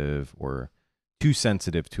sensitive or too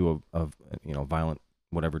sensitive to a violent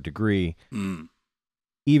whatever degree. Mm.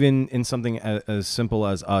 Even in something as simple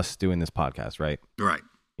as us doing this podcast, right? Right.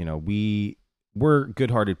 We're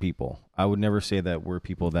good-hearted people. I would never say that we're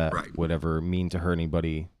people that Right. would ever mean to hurt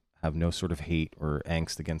anybody, have no sort of hate or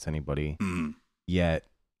angst against anybody. Mm. Yet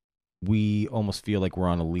we almost feel like we're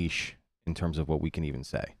on a leash in terms of what we can even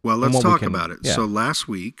say. Well, And let's what we talk can- about it. yeah. So last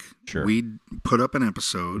week, Sure. we put up an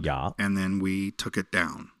episode, Yeah. and then we took it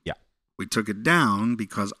down. Yeah. We took it down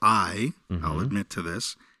because I'll Mhm. admit to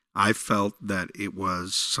this, I felt that it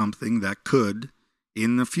was something that could,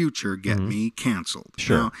 in the future, get Mhm. me canceled.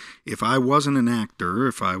 Sure. Now, if I wasn't an actor,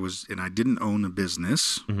 and I didn't own a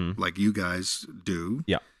business Mhm. like you guys do,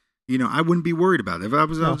 Yeah. I wouldn't be worried about it. If I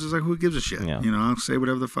was No. just like, who gives a shit? Yeah. I'll say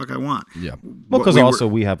whatever the fuck I want. Yeah. Well, because also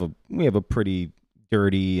we have a pretty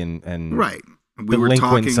dirty and right. We were delinquent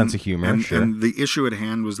talking, sense of humor. and, Sure. and the issue at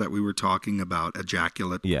hand was that we were talking about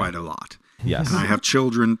ejaculate Yeah. quite a lot. Yes. And I have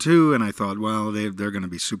children too, and I thought, well, they're going to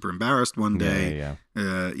be super embarrassed one day, Yeah.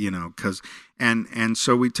 because and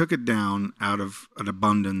so we took it down out of an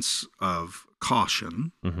abundance of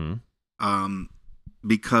caution, Mm-hmm.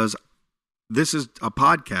 because this is a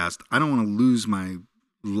podcast. I don't want to lose my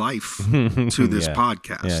life to this Yeah.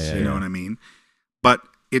 podcast. Yeah, You know what I mean? But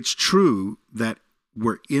it's true that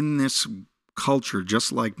we're in this culture,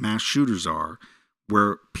 just like mass shooters are,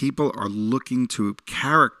 where people are looking to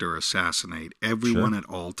character assassinate everyone Sure. at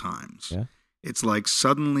all times. Yeah. It's like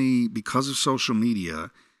suddenly, because of social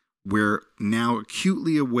media, we're now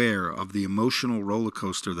acutely aware of the emotional roller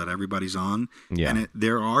coaster that everybody's on. Yeah. And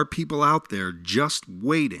there are people out there just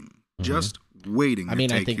waiting I mean,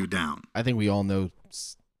 to I take think- you down. I think we all know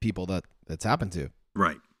people that's happened to.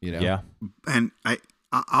 Right. You know. Yeah. And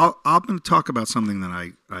I'm going to talk about something that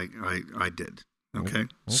I did. Okay.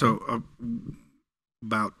 So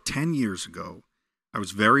about 10 years ago, I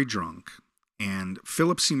was very drunk, and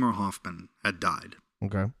Philip Seymour Hoffman had died,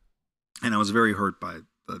 Okay. and I was very hurt by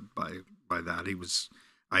that.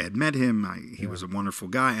 I had met him. He was a wonderful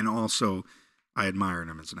guy, and also I admired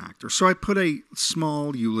him as an actor. So I put a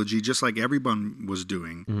small eulogy, just like everyone was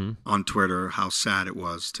doing, Mm-hmm. on Twitter, how sad it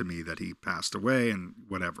was to me that he passed away and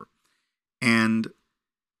whatever. And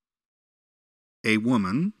a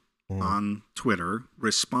woman on Twitter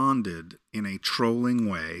responded in a trolling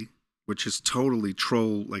way, which is totally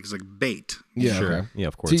it's like bait, Yeah. Sure. Okay. Yeah,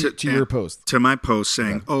 of course. To your post. to my post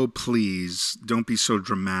saying, Okay. "Oh, please don't be so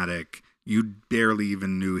dramatic. You barely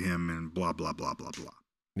even knew him," and blah blah blah blah blah.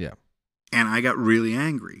 Yeah. And I got really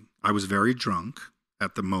angry. I was very drunk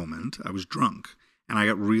at the moment. I was drunk, and I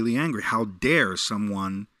got really angry. How dare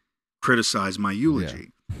someone criticize my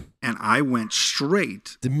eulogy? And I went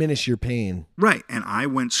straight Diminish your pain. right, and I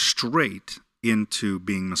went straight into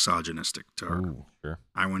being misogynistic to her. Ooh. Sure.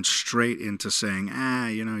 I went straight into saying,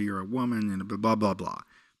 you're a woman, and blah, blah, blah, blah.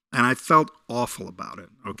 And I felt awful about it,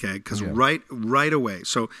 okay? Because Yeah. right away,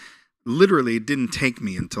 so literally it didn't take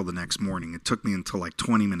me until the next morning. It took me until like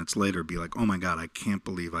 20 minutes later to be like, oh my God, I can't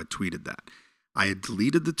believe I tweeted that. I had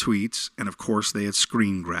deleted the tweets, and of course they had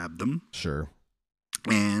screen grabbed them. Sure.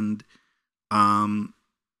 And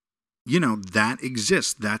that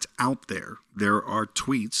exists. That's out there. There are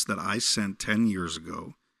tweets that I sent 10 years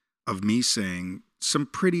ago of me saying some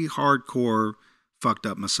pretty hardcore, fucked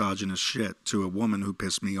up misogynist shit to a woman who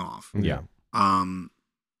pissed me off. Yeah.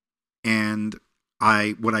 And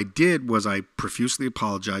what I did was I profusely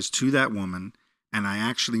apologized to that woman, and I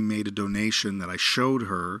actually made a donation that I showed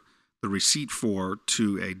her the receipt for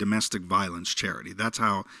to a domestic violence charity. That's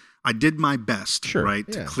how I did my best, right,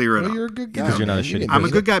 to clear it up. You're a good guy. Because you're not a shitty I'm a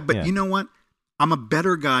person. good guy, but you know what? I'm a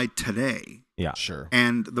better guy today. Yeah. Sure.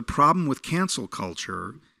 And the problem with cancel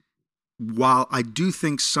culture, while I do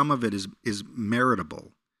think some of it is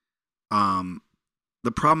meritable,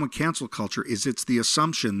 the problem with cancel culture is it's the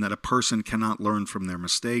assumption that a person cannot learn from their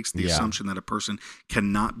mistakes, the assumption that a person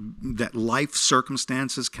that life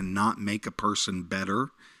circumstances cannot make a person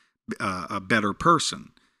a better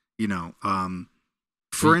person.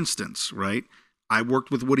 For instance, right? I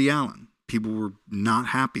worked with Woody Allen. People were not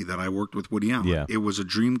happy that I worked with Woody Allen. Yeah. It was a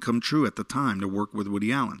dream come true at the time to work with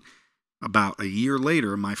Woody Allen. About a year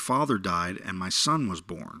later, my father died and my son was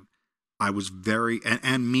born. I was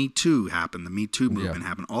and Me Too happened. The Me Too movement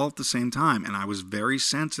happened all at the same time. And I was very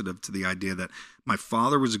sensitive to the idea that my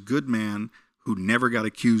father was a good man who never got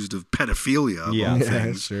accused of pedophilia, of all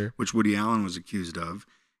things, which Woody Allen was accused of.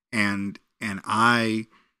 And I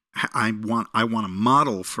want a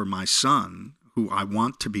model for my son who I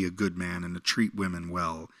want to be a good man and to treat women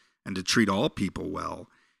well and to treat all people well.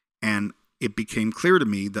 And it became clear to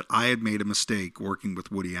me that I had made a mistake working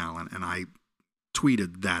with Woody Allen, and I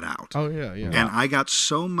tweeted that out. Oh, yeah. And I got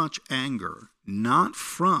so much anger, not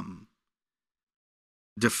from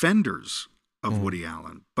defenders of Woody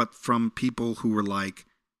Allen, but from people who were like,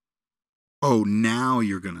 oh, now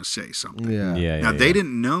you're going to say something. Yeah. They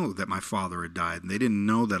didn't know that my father had died, and they didn't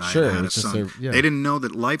know that I had a son. They didn't know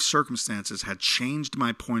that life circumstances had changed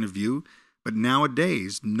my point of view. But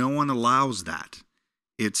nowadays, no one allows that.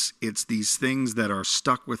 It's these things that are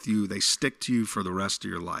stuck with you. They stick to you for the rest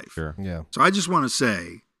of your life. Sure. Yeah. So I just want to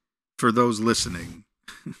say, for those listening,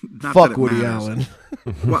 not Fuck that it Woody matters. Allen.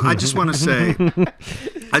 Well, I just want to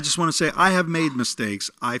say, I have made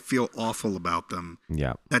mistakes. I feel awful about them.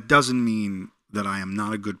 Yeah. That doesn't mean that I am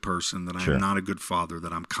not a good person, that I Sure. am not a good father,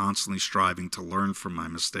 that I'm constantly striving to learn from my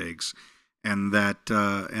mistakes, and that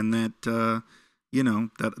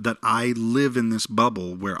I live in this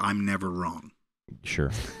bubble where I'm never wrong.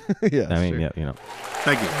 Sure. Yeah. I mean, sure.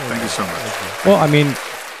 Thank you so much. Well, I mean,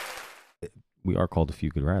 we are called a few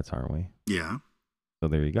good rats, aren't we? Yeah, So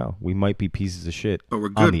there you go. We might be pieces of shit but we're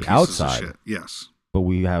good on the pieces outside, of shit. Yes. but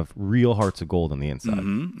we have real hearts of gold on the inside.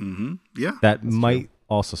 Yeah. That might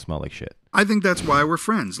also smell like shit. I think that's why we're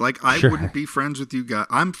friends. Like, I Sure. wouldn't be friends with you guys.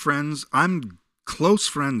 I'm close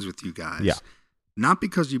friends with you guys. Yeah. Not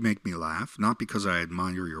because you make me laugh, not because I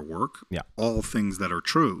admire your work. Yeah. All things that are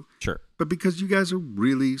true. Sure. But because you guys are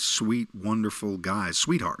really sweet, wonderful guys,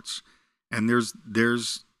 sweethearts. And there's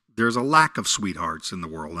a lack of sweethearts in the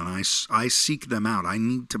world, and I seek them out. I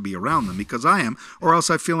need to be around them because I am, or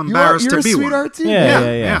else I feel embarrassed you're to be a one. sweetheart too?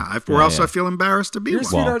 Yeah. Or else I feel embarrassed to be You're a one.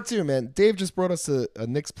 sweetheart too, man. Dave just brought us a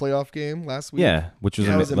Knicks playoff game last week. Yeah, which was,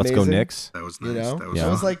 That was Let's Go amazing. Knicks. That was You nice. know, That was Yeah. I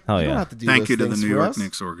was fun. like, Hell you don't yeah. have to do Thank those you to the things New for York us.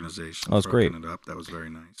 Knicks organization. That was for great. hooking it up. That was very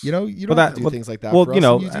nice. You know, you Well, don't have that- to do well- things like that well, for you us.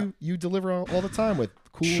 know, And you deliver all the time with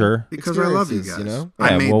cool Sure. Because I love you experiences, guys. You know, I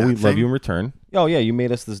Yeah, made well, that we love thing. you in return. Oh yeah, you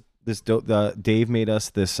made us Dave made us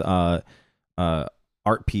this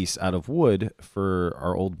art piece out of wood for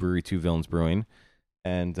our old brewery, Two Villains Brewing,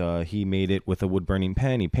 and he made it with a wood burning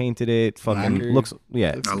pen. He painted it. Fucking Lacquered. looks,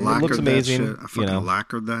 yeah, Looks I it lacquered looks lacquered amazing. that shit. I fucking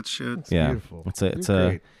lacquered that shit. It's Yeah. beautiful. It's You're a,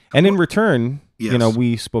 great. and in return, Yes. you know,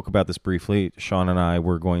 we spoke about this briefly. Sean and I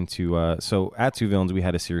were going to. So at Two Villains, we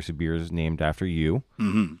had a series of beers named after you,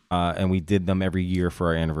 Mm-hmm. and we did them every year for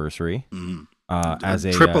our anniversary. Mm-hmm. As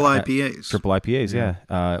a triple IPAs. Triple IPAs,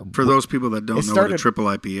 yeah. For those people that don't It know what a started- triple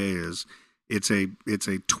IPA is, it's a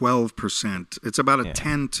 12%. It's about a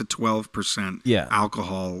 10 to 12% Yeah.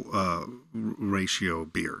 alcohol ratio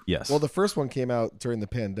beer. Yes. Well, the first one came out during the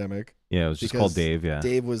pandemic. yeah, it was just because called Dave. Yeah.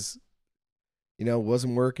 Dave was,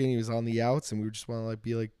 wasn't working. He was on the outs, and we just want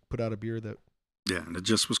to put out a beer that. Yeah, and it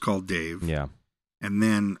just was called Dave. Yeah. And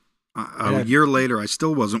then a year later, I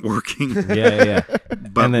still wasn't working. Yeah.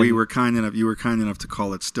 But And then- you were kind enough to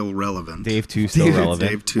call it Still Relevant. Dave 2 still relevant.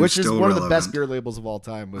 Dave 2 Which is still one relevant. of the best beer labels of all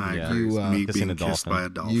time. With I Yeah. agree. you, Me Kissing being a kissed dolphin. by a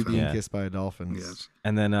dolphin. you being Yeah. kissed by a dolphin. Yes.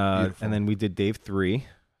 And then Beautiful. we did Dave 3.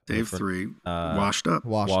 Dave For- 3, washed up.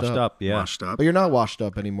 Washed Washed up, yeah. Washed up. But you're not washed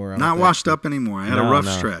up anymore. I don't Not think. washed up anymore. I had a No, rough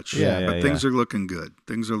no. stretch. Yeah, but yeah, things yeah. are looking good.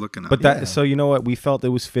 Things are looking up. But that Yeah. so you know what? We felt it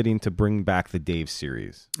was fitting to bring back the Dave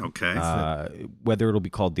series. okay. Whether it'll be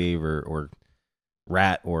called Dave or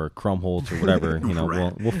Rat or Crumholtz or whatever. You know,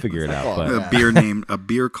 Rat. we'll figure it out. Oh, But A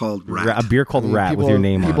beer called Rat. a beer called I mean, Rat with people- your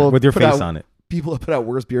name on people it, with your put face out- on it. People have put out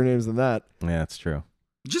worse beer names than that. Yeah, that's true.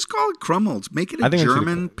 Just call it Crumholtz. Make it I a think we should-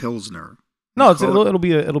 German Pilsner. No, Call it'll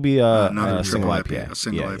be a another single triple IPA. A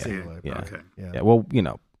single yeah, IPA. Yeah. Okay. Yeah. Well, you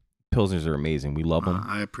know, Pilsners are amazing. We love them.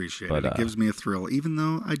 I appreciate But, it. It gives me a thrill, even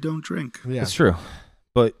though I don't drink. Yeah, It's true.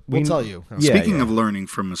 But we'll tell you. Yeah, Speaking of learning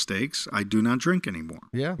from mistakes, I do not drink anymore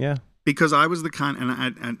Yeah. Yeah. because I was the kind,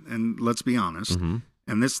 and let's be honest, Mm-hmm.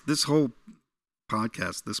 and this whole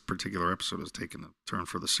podcast, this particular episode has taken a turn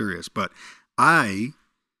for the serious, but I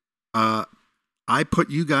put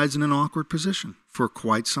you guys in an awkward position for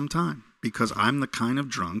quite some time because I'm the kind of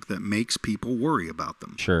drunk that makes people worry about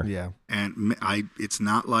them. Sure. Yeah. And it's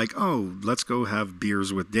not like, oh, let's go have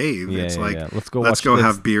beers with Dave. Yeah, It's yeah, like, yeah. let's watch go this.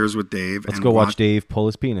 have beers with Dave. Let's and go watch Dave pull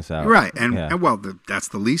his penis out. Right. And, Yeah. and well, that's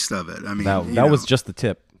the least of it. I mean, that was just the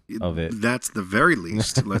tip of it. That's the very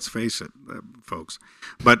least. Let's face it, folks.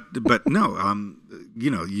 But no,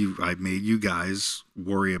 I made you guys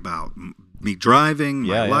worry about me driving,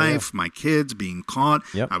 my life, my kids being caught.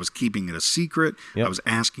 Yep. I was keeping it a secret. Yep. I was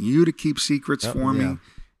asking you to keep secrets for me. Yeah.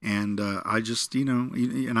 And I just,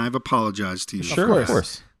 and I've apologized to you. Sure, of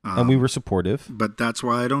course. And we were supportive. But that's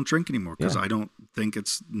why I don't drink anymore, because Yeah. I don't think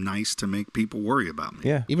it's nice to make people worry about me.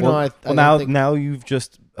 Yeah. Even well, though now think, now you've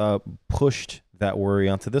just pushed that worry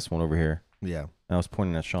onto this one over here. yeah. And I was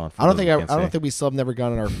pointing at Sean. I don't think we still have never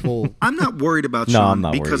gotten our full. I'm not worried about No, Sean I'm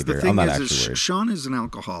not because worried the either. thing I'm not is actually worried. Sean is an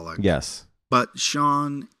alcoholic. Yes. But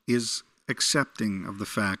Sean is accepting of the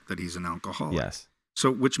fact that he's an alcoholic. Yes.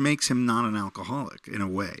 So, which makes him not an alcoholic in a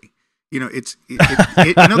way. In other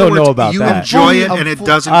don't words, know about you that. enjoy it, I'm and it full-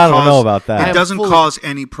 doesn't. I don't cause, know about that. It I'm doesn't fully- cause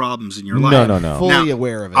any problems in your life. No. Fully Now,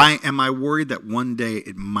 aware of it. Am I worried that one day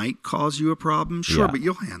it might cause you a problem? Sure, Yeah. but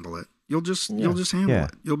you'll handle it. You'll just handle Yeah.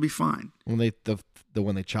 it. You'll be fine. when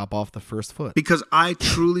they chop off the first foot. Because I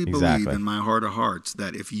truly believe Exactly. in my heart of hearts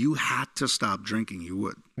that if you had to stop drinking, you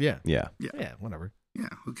would. Yeah. Yeah. Yeah. Whatever. Yeah,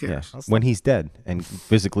 who Yeah. cares? I'll stop. When he's dead and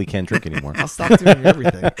physically can't drink anymore. I'll stop doing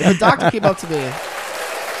everything. If a doctor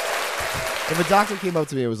came up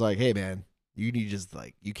to me, and was like, "Hey, man, you need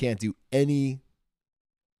you can't do any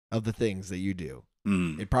of the things that you do."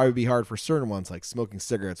 Mm. It'd probably be hard for certain ones, like smoking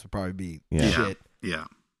cigarettes would probably be Yeah. shit. Yeah.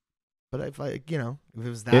 But if it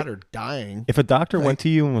was that or dying, If a doctor Like- went to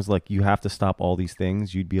you and was like, "You have to stop all these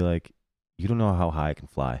things," you'd be like, "You don't know how high I can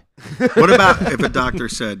fly." What about if a doctor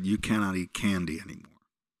said you cannot eat candy anymore?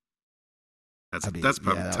 That's probably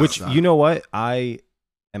that tough. Which, suck. you know what? I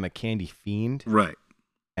am a candy fiend, Right.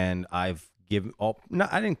 and I've given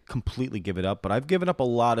I didn't completely give it up, but I've given up a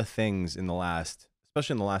lot of things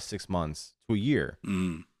especially in the last 6 months to a year,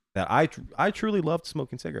 Mm. that I truly loved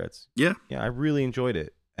smoking cigarettes. Yeah. Yeah, I really enjoyed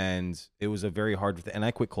it, and it was a very hard and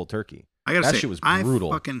I quit cold turkey. I gotta That say, shit was I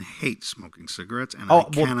brutal. fucking hate smoking cigarettes, and Oh, I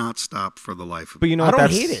well- cannot stop for the life of But me. you know I what? don't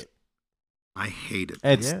That's, hate it. I hate it.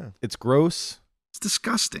 It's gross. It's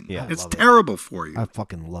disgusting. Yeah. It's love it. terrible for you. I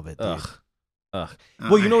fucking love it, dude. Ugh.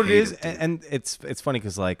 Well, you know what it hate is, dude. and it's funny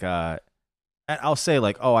because I'll say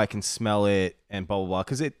like, oh, I can smell it and blah blah blah.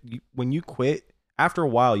 Because when you quit, after a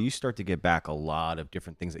while, you start to get back a lot of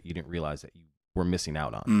different things that you didn't realize that you were missing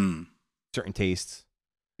out on. Mm. Certain tastes,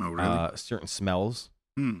 Oh, really? certain smells,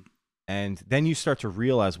 Mm. and then you start to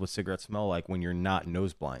realize what cigarettes smell like when you're not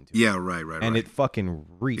nose blind. to it. Yeah, right. And right. it fucking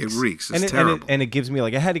reeks. It reeks. It's and terrible. And it gives me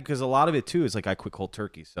like a headache because a lot of it too is like I quit cold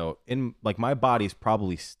turkey. So in like my body's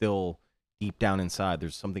probably still deep down inside.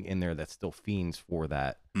 There's something in there that still fiends for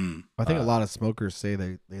that. Mm. I think a lot of smokers say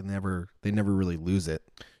they never really lose it.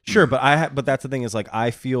 Sure, but but that's the thing is like I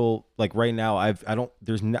feel like right now I've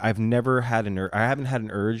never had I haven't had an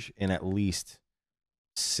urge in at least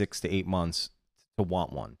 6 to 8 months to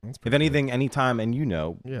want one. That's If pretty anything, anytime, and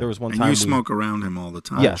Yeah. there was one And time you smoke around him all the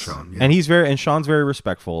time, Yes, Sean. Yeah. and Sean's very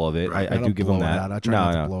respectful of it. Right. I I do don't give him blow it that. out. I try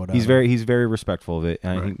not to blow it out. He's very respectful of it,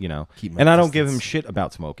 and Right. Keep my and I don't give him distance. shit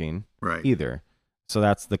about smoking Right. either. So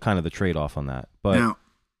that's the kind of the trade off on that. But Now,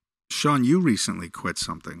 Sean, you recently quit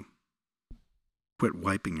something. Quit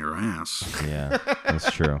wiping your ass. yeah,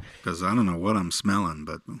 that's true. Because I don't know what I'm smelling,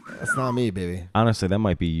 but That's not me, baby. Honestly, that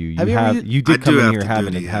might be you. Have you ever You I did come do in have here to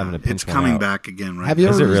having do a having a pinch It's one coming out. back again, right? Have you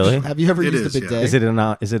now. ever Is it really? Have you ever It used is, a yeah. bidet?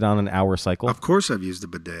 Is it on an hour cycle? Of course I've used a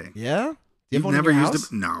bidet. Yeah. Do you have You've one in never your used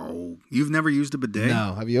house? No. You've never used a bidet?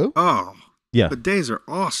 No. Have you? Oh, Yeah. Bidets are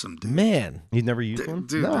awesome, dude. Man, You've never used one?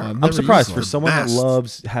 Dude, No, they're I've I'm never surprised used for one. someone that Best.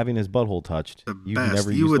 loves having his butthole touched. the You've best.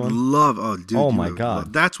 never You used would one? love. Oh, dude. Oh you my would God.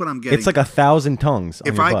 love- that's what I'm getting. It's like 1,000 tongues on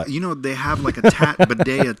if your I, butt. they have like a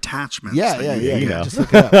bidet attachments. Yeah, that yeah, you yeah. can you get. know. Just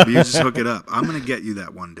look it up. You just hook it up. I'm gonna get you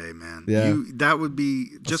that one day, man. Yeah. That would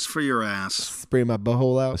be just for your ass. Spray my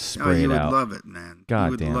butthole out. Spray you it would out. love it, man. God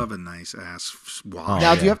you would damn. love a nice ass wash. Oh,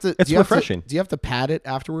 Now, yeah. do you have to? It's do you have to- refreshing. do you have to pat it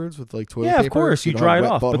afterwards with like toilet Yeah, paper? of course. so You don't dry have it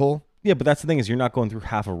wet off. But, Butthole. yeah, but that's the thing is you're not going through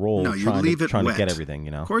half a roll No, you trying leave to it wet. get everything,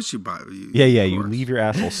 you know? Of course you buy. Yeah, of you course. leave your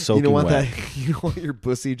asshole You soaking don't want wet. that. You don't want your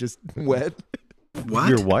pussy just wet. What?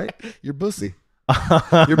 Your what? Your pussy.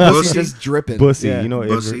 Your Your pussy Bussy? just dripping. pussy. Yeah. You know,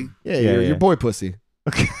 Bussy? Yeah, Yeah, your yeah. boy pussy.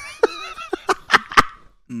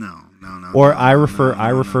 No. Or no, I no,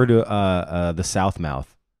 refer no. to the south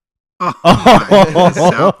mouth. Oh, my,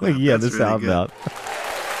 South Mouth. Yeah, the That's really south good. mouth.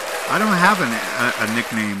 I don't have a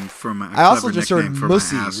nickname for my. I also clever just heard nickname for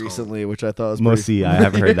mussy my asshole. recently, which I thought was pretty Mussy, I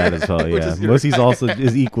have heard that as well. Which Yeah, is your Mussy's asshole. also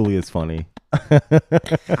is equally as funny. I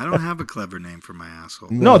don't have a clever name for my asshole.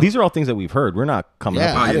 No, these are all things that we've heard. We're not coming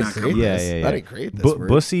Yeah, up Oh, I with you're didn't not create coming- this. Yeah, yeah, yeah. I didn't create this word.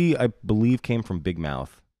 Bussy, I believe, came from Big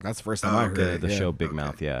Mouth. That's the first time Oh, I heard okay. it. The yeah. show Big Okay.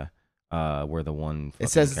 Mouth, yeah. Where the one It fucking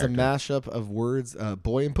says it's a character- mashup of words,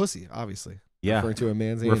 boy and pussy, obviously. Yeah, Referring to a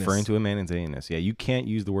man's anus. referring to a man in anus. Yeah, you can't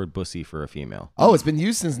use the word bussy for a female. Oh, it's been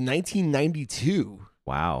used since 1992.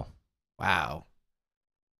 Wow. Wow.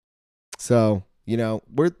 So,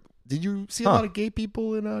 did you see a Huh. lot of gay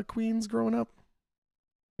people in Queens growing up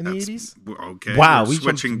in the That's- 80s? Okay. Wow, we're we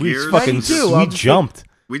switching jumped, we gears. fucking 92, we I'm just jumped.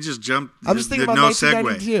 We just jumped. I'm just thinking Did about no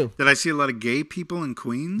 1992. segue. Did I see a lot of gay people in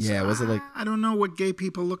Queens? Yeah, was it like- I don't know what gay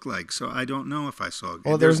people look like, so I don't know if I saw.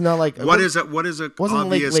 Well, there's not like What is a wasn't it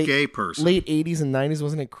obvious like gay person? late 80s and 90s?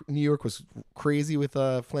 Wasn't it New York was crazy with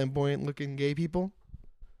flamboyant looking gay people?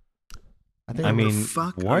 I think. I What mean, the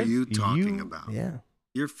fuck what? are you talking You- about? yeah.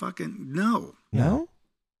 You're fucking no. No.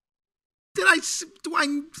 Did I? Do I?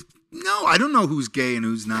 No, I don't know who's gay and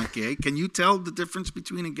who's not gay. Can you tell the difference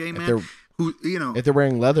between a gay If man they're who if they're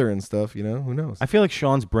wearing leather and stuff, who knows? I feel like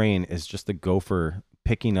Sean's brain is just a gopher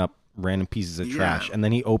picking up random pieces of trash, Yeah. and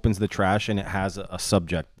then he opens the trash and it has a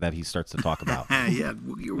subject that he starts to talk about. yeah,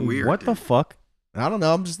 you're weird. What the dude. fuck? I don't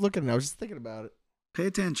know. I'm just looking. I was just thinking about it. Pay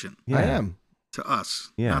attention Yeah. I am. to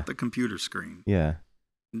us, Yeah. not the computer screen. Yeah.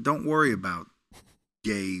 Don't worry about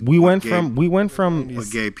gay. We what went gay- from what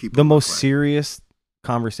gay people. the look most like. serious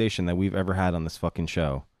conversation that we've ever had on this fucking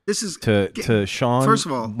show This is to Sean First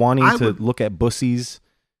of all, wanting I to would- look at bussies.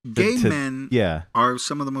 gay to- men. Yeah. Are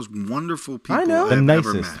some of the most wonderful people I know. The I've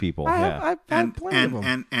ever nicest met. people. I Yeah. have And plenty of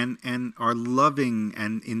them. and are loving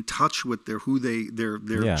and in touch with their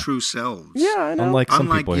Yeah. true selves. Yeah, I know. Unlike some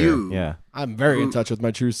Unlike people you. here. Yeah. I'm very in Who- touch with my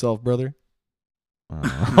true self, brother.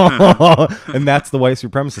 And that's the white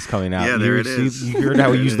supremacist coming out. Yeah, there You it see- is. You heard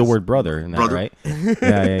how he There it used the is. word brother in that, Brother. right?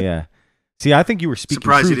 Yeah. See, I think you were speaking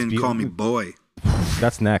Surprised he truth. didn't call me boy.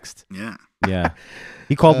 That's next. Yeah. Yeah.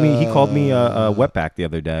 He called me a wetback the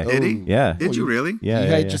other day. Did he? Yeah. Did you really? Yeah.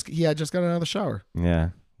 He had just got out of the shower. Yeah.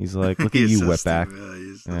 He's like, look at He's you, so wetback. stupid.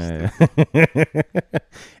 He's so stupid. Yeah.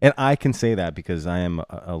 And I can say that because I am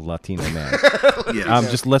a Latino man. Yeah.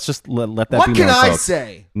 Let's just let that What be can known, I folks.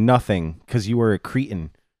 say? Nothing, because you were a cretin.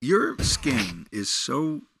 Your skin is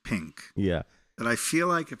so pink Yeah. that I feel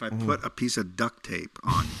like if I put a piece of duct tape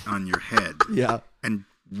on your head Yeah. and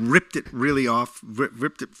ripped it really off,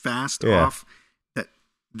 ripped it fast Yeah. off,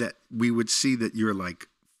 that we would see that you're like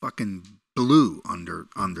fucking blue under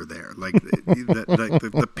there. Like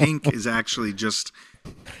the pink is actually just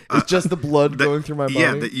It's just the blood that- going through my body.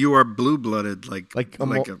 Yeah, that you are blue blooded. Like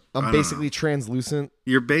I'm I don't basically know. translucent.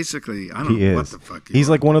 You're basically I don't He know what is. the fuck. He's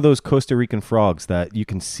like one of those Costa Rican frogs that you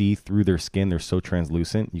can see through their skin. They're so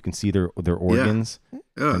translucent. You can see their organs. Ugh.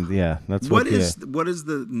 And yeah, that's what what is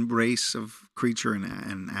the race of creature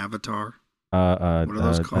in Avatar? what are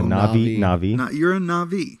those a called? Navi. You're a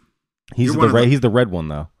Navi. He's you're the one of the- he's the red one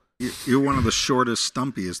though. You're one of the shortest,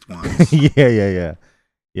 stumpiest ones.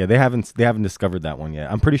 Yeah, they haven't discovered that one yet.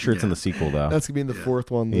 I'm pretty sure it's in Yeah. the sequel though. That's gonna be in the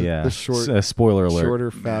fourth one. The short, Spoiler alert.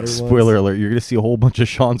 shorter, fatter Spoiler ones. alert. You're gonna see a whole bunch of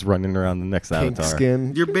Sean's running around the next Pink Avatar.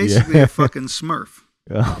 skin. You're basically a fucking Smurf.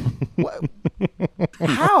 What?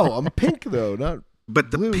 How? I'm pink though. Not.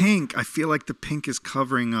 But the Blue. pink, I feel like the pink is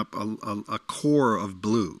covering up a core of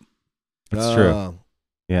blue. That's true.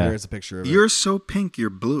 Yeah, There's a picture of it. You're so pink, you're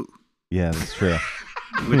blue, yeah, that's true.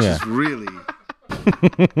 which Yeah. is really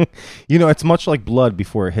It's much like blood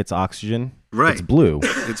before it hits oxygen. right. It's blue,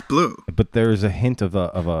 It's blue. but there's a hint of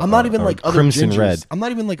a. I'm not even a like other crimson gingers. red. I'm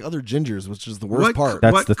not even like other gingers, which is the worst What- part.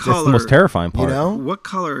 That's What that's the color- most terrifying part. know? What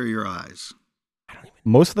color are your eyes? I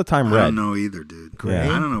Most of the time, I red. don't know either, dude. Gray?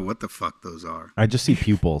 I don't know what the fuck those are. I just see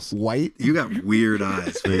pupils. White? You got weird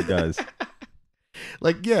eyes. He does.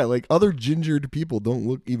 Like, yeah, like other gingered people don't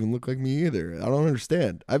look like me either. I don't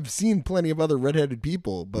understand. I've seen plenty of other redheaded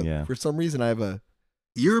people, but Yeah. for some reason I have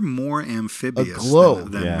You're more amphibious glow.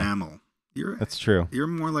 than Yeah. mammal. That's true. You're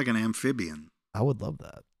more like an amphibian. I would love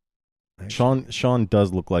that. Actually. Sean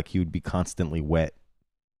does look like he would be constantly wet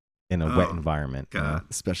in a wet Oh, environment. you know? God.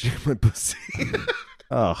 Especially my pussy.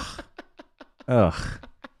 Ugh. Ugh.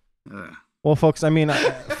 Uh, Well, folks, I mean,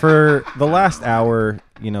 for the last hour,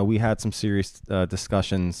 we had some serious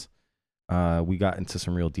discussions. We got into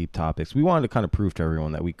some real deep topics. We wanted to kind of prove to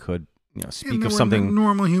everyone that we could, speak we're of something.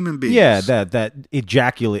 normal human beings. Yeah, that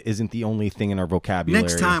ejaculate isn't the only thing in our vocabulary.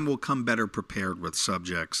 Next time we'll come better prepared with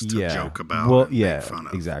subjects to joke about. Well, and yeah, make fun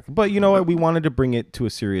of. exactly. But you know what? We wanted to bring it to a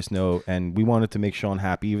serious note, and we wanted to make Sean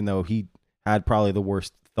happy, even though he had probably the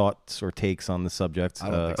worst thoughts or takes on the subject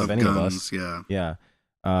of any guns, of us. Yeah.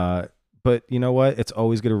 Yeah. But you know what? It's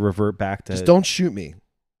always going to revert back to. Just don't shoot me.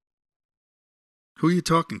 Who are you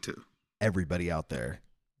talking to? Everybody out there,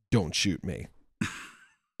 don't shoot me.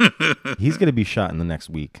 He's going to be shot in the next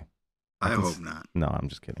week. I hope not. No, I'm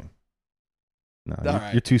just kidding. No, All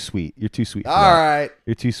right. you're too sweet. You're too sweet. For All that. right.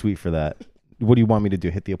 You're too sweet for that. What do you want me to do?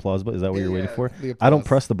 Hit the applause button? Is that what you're waiting for? I don't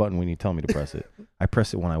press the button when you tell me to press it. I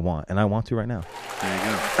press it when I want, and I want to right now. There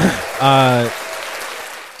you go.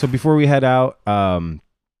 So before we head out,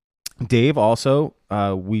 Dave, also,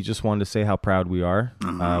 we just wanted to say how proud we are.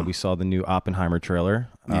 We saw the new Oppenheimer trailer.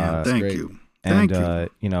 Thank great. you. And,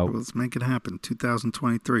 Thank you. Well, Let's make it happen.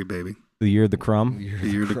 2023, baby. the year of the crumb. The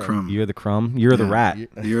year of the crumb. Year of the crumb. Year of the rat.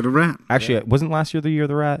 The year of the rat. Actually, wasn't last year the year of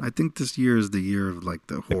the rat? I think this year is the year of like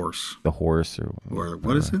the horse. The horse or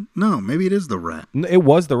What is it? No, maybe it is the rat. It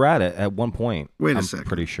was the rat at one point. Wait a I'm second.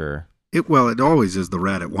 pretty sure. It always is the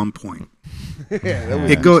rat at one point. Yeah,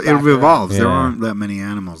 It revolves. There Yeah. aren't that many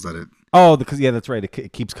animals that it. Oh, because that's right.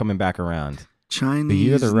 It keeps coming back around. Chinese. The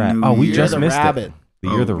year of the rat. New Oh, we Year. just the missed rabbit. it. The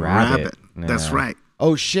year of the rabbit. That's Yeah. right.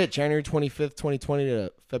 Oh shit! January 25th, 2020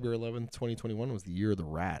 to February 11th, 2021 was the year of the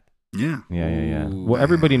rat. Yeah. Yeah. Ooh. Well,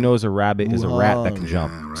 everybody knows a rabbit is a rat that can Wuhan.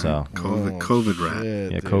 jump. Yeah, right. So COVID rat.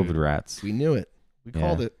 shit, yeah, dude. COVID rats. We knew it. We Yeah.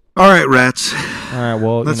 called it. All right, rats. All right.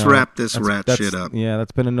 Well, Let's wrap this rat that's- shit up. Yeah,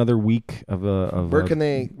 that's been another week of Where can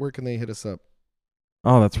they hit us up?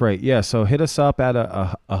 Oh, that's right. Yeah. So hit us up at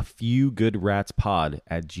a few good rats pod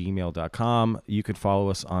at gmail.com. You could follow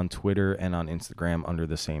us on Twitter and on Instagram under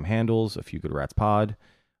the same handles, a few good rats pod.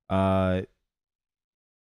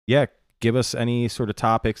 Yeah. Give us any sort of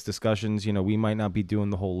topics, discussions. We might not be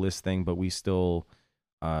doing the whole list thing, but we still,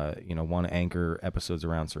 want to anchor episodes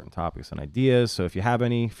around certain topics and ideas. So if you have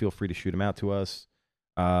any, feel free to shoot them out to us.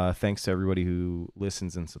 Thanks to everybody who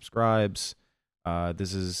listens and subscribes.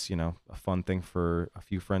 This is, a fun thing for a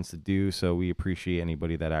few friends to do. So we appreciate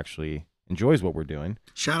anybody that actually enjoys what we're doing.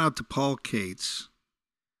 Shout out to Paul Cates,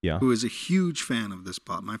 Yeah. who is a huge fan of this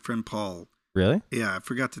pod. My friend Paul. Really? Yeah, I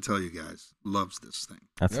forgot to tell you guys. Loves this thing.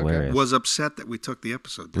 That's Okay. hilarious. Was upset that we took the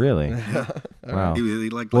episode down. Really? All Wow. right. He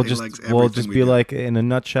likes We'll everything just we be do. like, in a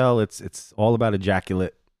nutshell, it's all about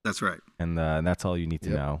ejaculate, That's right. and that's all you need to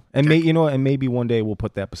Yep. know. And and maybe one day we'll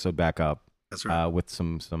put the episode back up That's right. with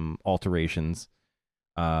some alterations.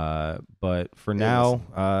 But for Hey, now,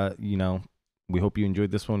 we hope you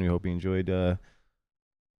enjoyed this one. We hope you enjoyed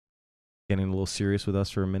getting a little serious with us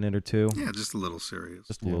for a minute or two. Yeah, just a little serious.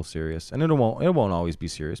 Just a little serious, and it won't always be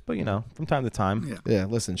serious, but from time to time. Yeah. Yeah,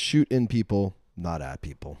 listen, shoot in people, not at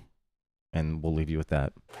people. And we'll leave you with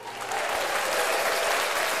that.